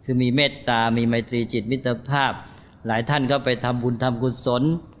คือมีเมตตามีไมตรีจิตมิตรภาพหลายท่านก็ไปทำบุญทำกุศล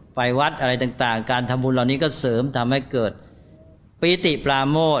ไปวัดอะไรต่างๆการทำบุญเหล่านี้ก็เสริมทำให้เกิดปิติปรา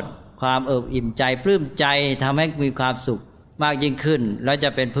โมทย์ความเอิบอิ่มใจปลื้มใจทำให้มีความสุขมากยิ่งขึ้นแล้วจะ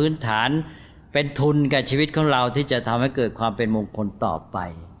เป็นพื้นฐานเป็นทุนแก่ชีวิตของเราที่จะทำให้เกิดความเป็นมงคลต่อไป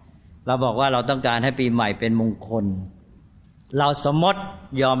เราบอกว่าเราต้องการให้ปีใหม่เป็นมงคลเราสมมติ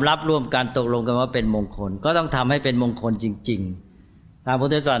ยอมรับร่วมกันตกลงกันว่าเป็นมงคลก็ต้องทำให้เป็นมงคลจริงๆทางพุท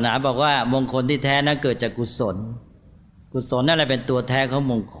ธศาสนาบอกว่ามงคลที่แท้นั้นเกิดจากกุศลกุศลนั่นแหละเป็นตัวแท้ของ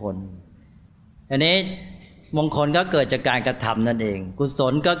มงคลอันนี้มงคลก็เกิดจากการกระทำนั่นเองกุศ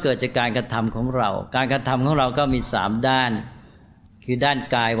ลก็เกิดจากการกระทำของเราการกระทำของเราก็มี3ด้านคือด้าน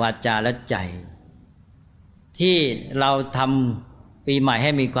กายวาจาและใจที่เราทำปีใหม่ใ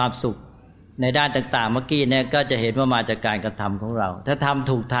ห้มีความสุขในด้านต่างๆเมื่อกี้เนี่ยก็จะเห็นว่ามาจากการกระทำของเราถ้าทำ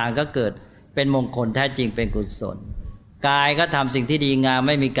ถูกทางก็เกิดเป็นมงคลแท้จริงเป็นกุศลกายก็ทำสิ่งที่ดีงามไ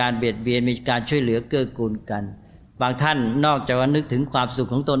ม่มีการเบียดเบียนมีการช่วยเหลือเกื้อกูลกันบางท่านนอกจากว่านึกถึงความสุข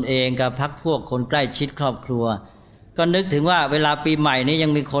ของตนเองกับพรรคพวกคนใกล้ชิดครอบครัวก็นึกถึงว่าเวลาปีใหม่นี้ยั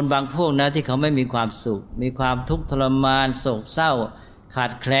งมีคนบางพวกนะที่เขาไม่มีความสุขมีความทุกข์ทรมานโศกเศร้าขา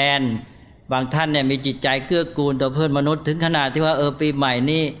ดแคลนบางท่านเนี่ยมีจิตใจเกื้อกูลต่อเพื่อนมนุษย์ถึงขนาดที่ว่าปีใหม่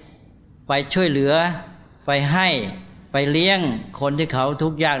นี้ไปช่วยเหลือไปให้ไปเลี้ยงคนที่เขาทุ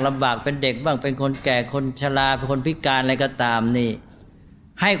กข์ยากลำบากเป็นเด็กบ้างเป็นคนแก่คนชราเป็นคนพิการอะไรก็ตามนี่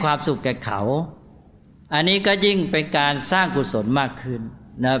ให้ความสุขแก่เขาอันนี้ก็ยิ่งเป็นการสร้างกุศลมากขึ้น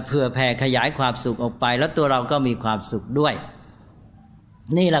นะเพื่อแผ่ขยายความสุขออกไปแล้วตัวเราก็มีความสุขด้วย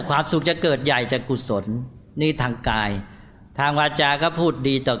นี่แหละความสุขจะเกิดใหญ่จากกุศลนี่ทางกายทางวาจาก็พูด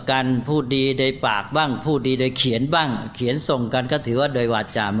ดีต่อกันพูดดีโดยปากบ้างพูดดีโดยเขียนบ้างเขียนส่งกันก็ถือว่าโดยวา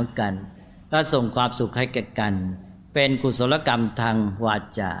จาเหมือนกันก็ส่งความสุขให้แก่กันเป็นกุศลกรรมทางวา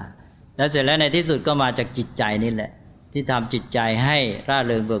จาแล้วเสร็จแล้วในที่สุดก็มาจากจิตใจนี่แหละที่ทำจิตใจให้ร่าเ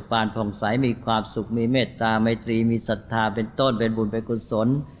ริงเบิกบานผ่องใสมีความสุขมีเมตตาไมตรีมีศรัทธาเป็นต้นเป็นบุญเป็นกุศล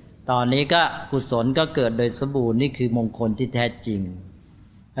ตอนนี้ก็กุศลก็เกิดโดยสมบูรณ์นี่คือมงคลที่แท้จริง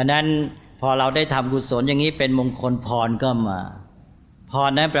เพราะนั้นพอเราได้ทำกุศลอย่างนี้เป็นมงคลพรก็มาพร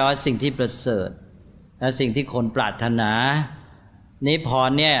นั้นแปลว่าสิ่งที่ประเสริฐและสิ่งที่คนปรารถนานี้พร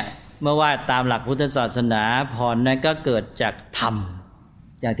เนี่ยเมื่อว่าตามหลักพุทธศาสนาพรนั้นก็เกิดจากธรรม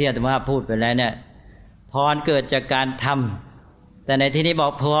อย่างที่อาตมาพูดไปแล้วเนี่ยพรเกิดจากการทำแต่ในที่นี้บอ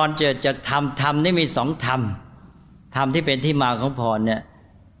กพรเกิดจากธรรมธรรมนี่มี2ธรรมธรรมที่เป็นที่มาของพรเนี่ย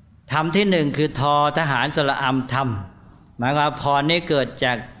ธรรมที่1คือทอทหารสระอำธรรมหมายความพรนี้เกิดจ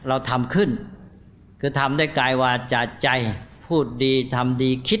ากเราทำขึ้นคือทำได้กายวาจาใจพูดดีทำดี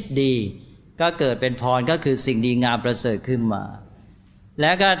คิดดีก็เกิดเป็นพรก็คือสิ่งดีงามประเสริฐขึ้นมาแ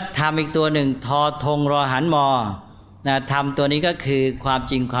ล้วก็ทำอีกตัวหนึ่งทอธงรอหันมอนะธรรมตัวนี้ก็คือความ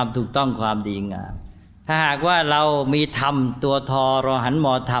จริงความถูกต้องความดีงามถ้าหากว่าเรามีธรรมตัวทอรอหันม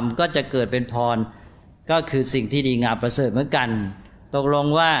อธรรมก็จะเกิดเป็นพรก็คือสิ่งที่ดีงามประเสริฐเหมือนกันตกลง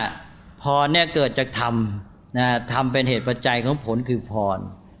ว่าพรเนี่ยเกิดจากธรรมนะธรรมเป็นเหตุปัจจัยของผลคือพร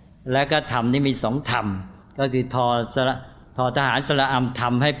และก็ธรรมนี่มี2ธรรมก็คือทอทหารสระอำธรร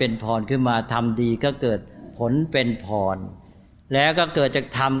มให้เป็นพรขึ้นมาทำดีก็เกิดผลเป็นพรแล้วก็เกิดจาก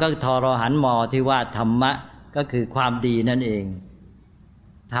ธรรมก็ทอรอหันมอที่ว่าธรรมะก็คือความดีนั่นเอง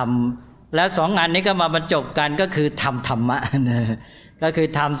ทำแล้ว2อันนี้ก็มาบรรจบกันก็คือทำธรรมะนะก็คือ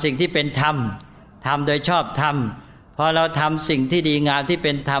ทำสิ่งที่เป็นธรรมทำโดยชอบธรรมพอเราทำสิ่งที่ดีงามที่เ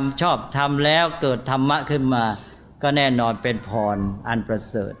ป็นธรรมชอบธรรมแล้วเกิดธรรมะขึ้นมาก็แน่นอนเป็นพรอันประ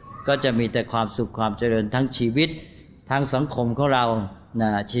เสริฐก็จะมีแต่ความสุขความเจริญทั้งชีวิตทั้งสังคมของเรานะ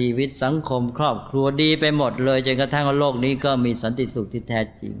ชีวิตสังคมครอบครัวดีไปหมดเลยจนกระทั่งโลกนี้ก็มีสันติสุขที่แท้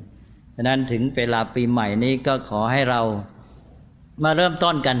จริงฉะนั้นถึงเวลาปีใหม่นี้ก็ขอให้เรามาเริ่ม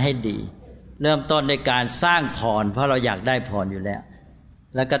ต้นกันให้ดีเริ่มต้นในการสร้างพรเพราะเราอยากได้พรอยู่แ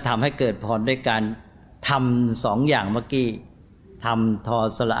ล้วก็ทำให้เกิดพรด้วยการทำ2อย่างเมื่อกี้ทำทอ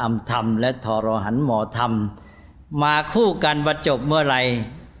สระอำทำและทอรอหันหมอทำมาคู่กันบรรจบเมื่อไร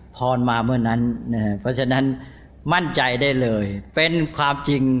พรมาเมื่อนั้นนะเพราะฉะนั้นมั่นใจได้เลยเป็นความ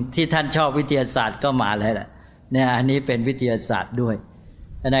จริงที่ท่านชอบวิทยาศาสตร์ก็มาเลยแหละเนี่ยอันนี้เป็นวิทยาศาสตร์ด้วย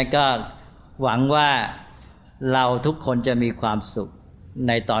ฉะนั้นก็หวังว่าเราทุกคนจะมีความสุขใ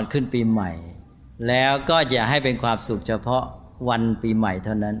นตอนขึ้นปีใหม่แล้วก็อย่าให้เป็นความสุขเฉพาะวันปีใหม่เ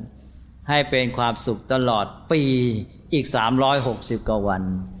ท่านั้นให้เป็นความสุขตลอดปีอีก360กว่าวัน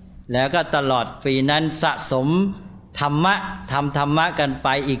แล้วก็ตลอดปีนั้นสะสมธรรมะทำธรรมะกันไป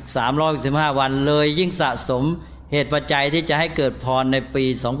อีก315วันเลยยิ่งสะสมเหตุปัจจัยที่จะให้เกิดพรในปี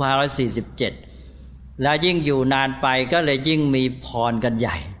2547แล้วยิ่งอยู่นานไปก็เลยยิ่งมีพรกันให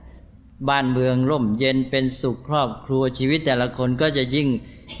ญ่บ้านเมืองร่มเย็นเป็นสุขครอบครัวชีวิตแต่ละคนก็จะยิ่ง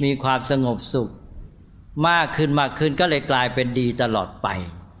มีความสงบสุขมากขึ้นก็เลยกลายเป็นดีตลอดไป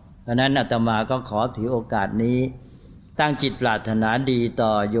เพราะนั้นอาตมาก็ขอถือโอกาสนี้ตั้งจิตปรารถนาดีต่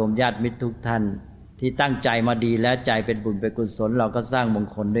อโยมญาติมิตรทุกท่านที่ตั้งใจมาดีแล้วใจเป็นบุญเป็นกุศลเราก็สร้างมง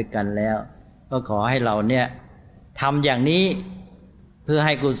คลด้วยกันแล้วก็ขอให้เราเนี่ยทำอย่างนี้เพื่อใ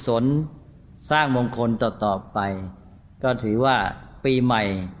ห้กุศลสร้างมงคลต่อไปก็ถือว่าปีใหม่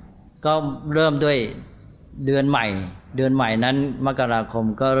ก็เริ่มด้วยเดือนใหม่นั้นมกราคม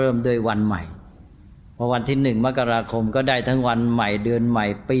ก็เริ่มด้วยวันใหม่พอวันที่1มกราคมก็ได้ทั้งวันใหม่เดือนใหม่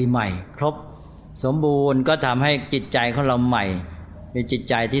ปีใหม่ครบสมบูรณ์ก็ทำให้จิตใจของเราใหม่มีจิต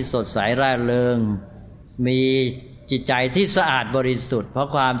ใจที่สดใสร่าเริงมีจิตใจที่สะอาดบริสุทธิ์เพราะ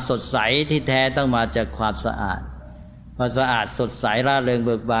ความสดใสที่แท้ต้องมาจากความสะอาดพอสะอาดสดใสร่าเริงเ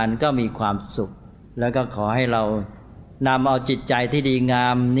บิกบานก็มีความสุขแล้วก็ขอให้เรานำเอาจิตใจที่ดีงา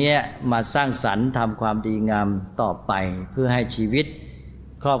มเนี้ยมาสร้างสรรค์ทำความดีงามต่อไปเพื่อให้ชีวิต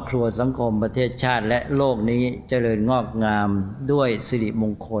ครอบครัวสังคมประเทศชาติและโลกนี้เจริญงอกงามด้วยสิริม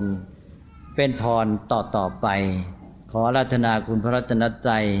งคลเป็นพรต่อไปขออาราธนาคุณพระรัตนต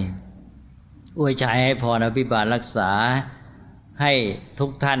รัยอวยชัยให้พรอภิบาลรักษาให้ทุ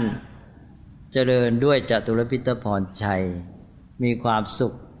กท่านเจริญด้วยจตุรพิทพรชัยมีความสุ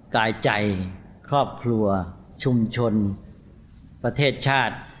ขกายใจครอบครัวชุมชนประเทศชา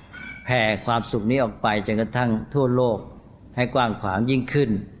ติแผ่ความสุขนี้ออกไปจนกระทั่งทั่วโลกให้กว้างขวางยิ่งขึ้น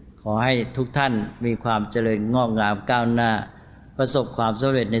ขอให้ทุกท่านมีความเจริญงอกงามก้าวหน้าประสบความส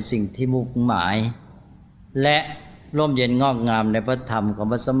ำเร็จในสิ่งที่มุ่งหมายและร่มเย็นงอกงามในพระธรรมของ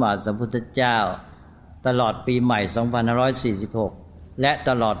พระสัมมาสัมพุทธเจ้าตลอดปีใหม่2546และต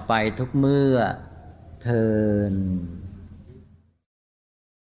ลอดไปทุกเมื่อเทอญ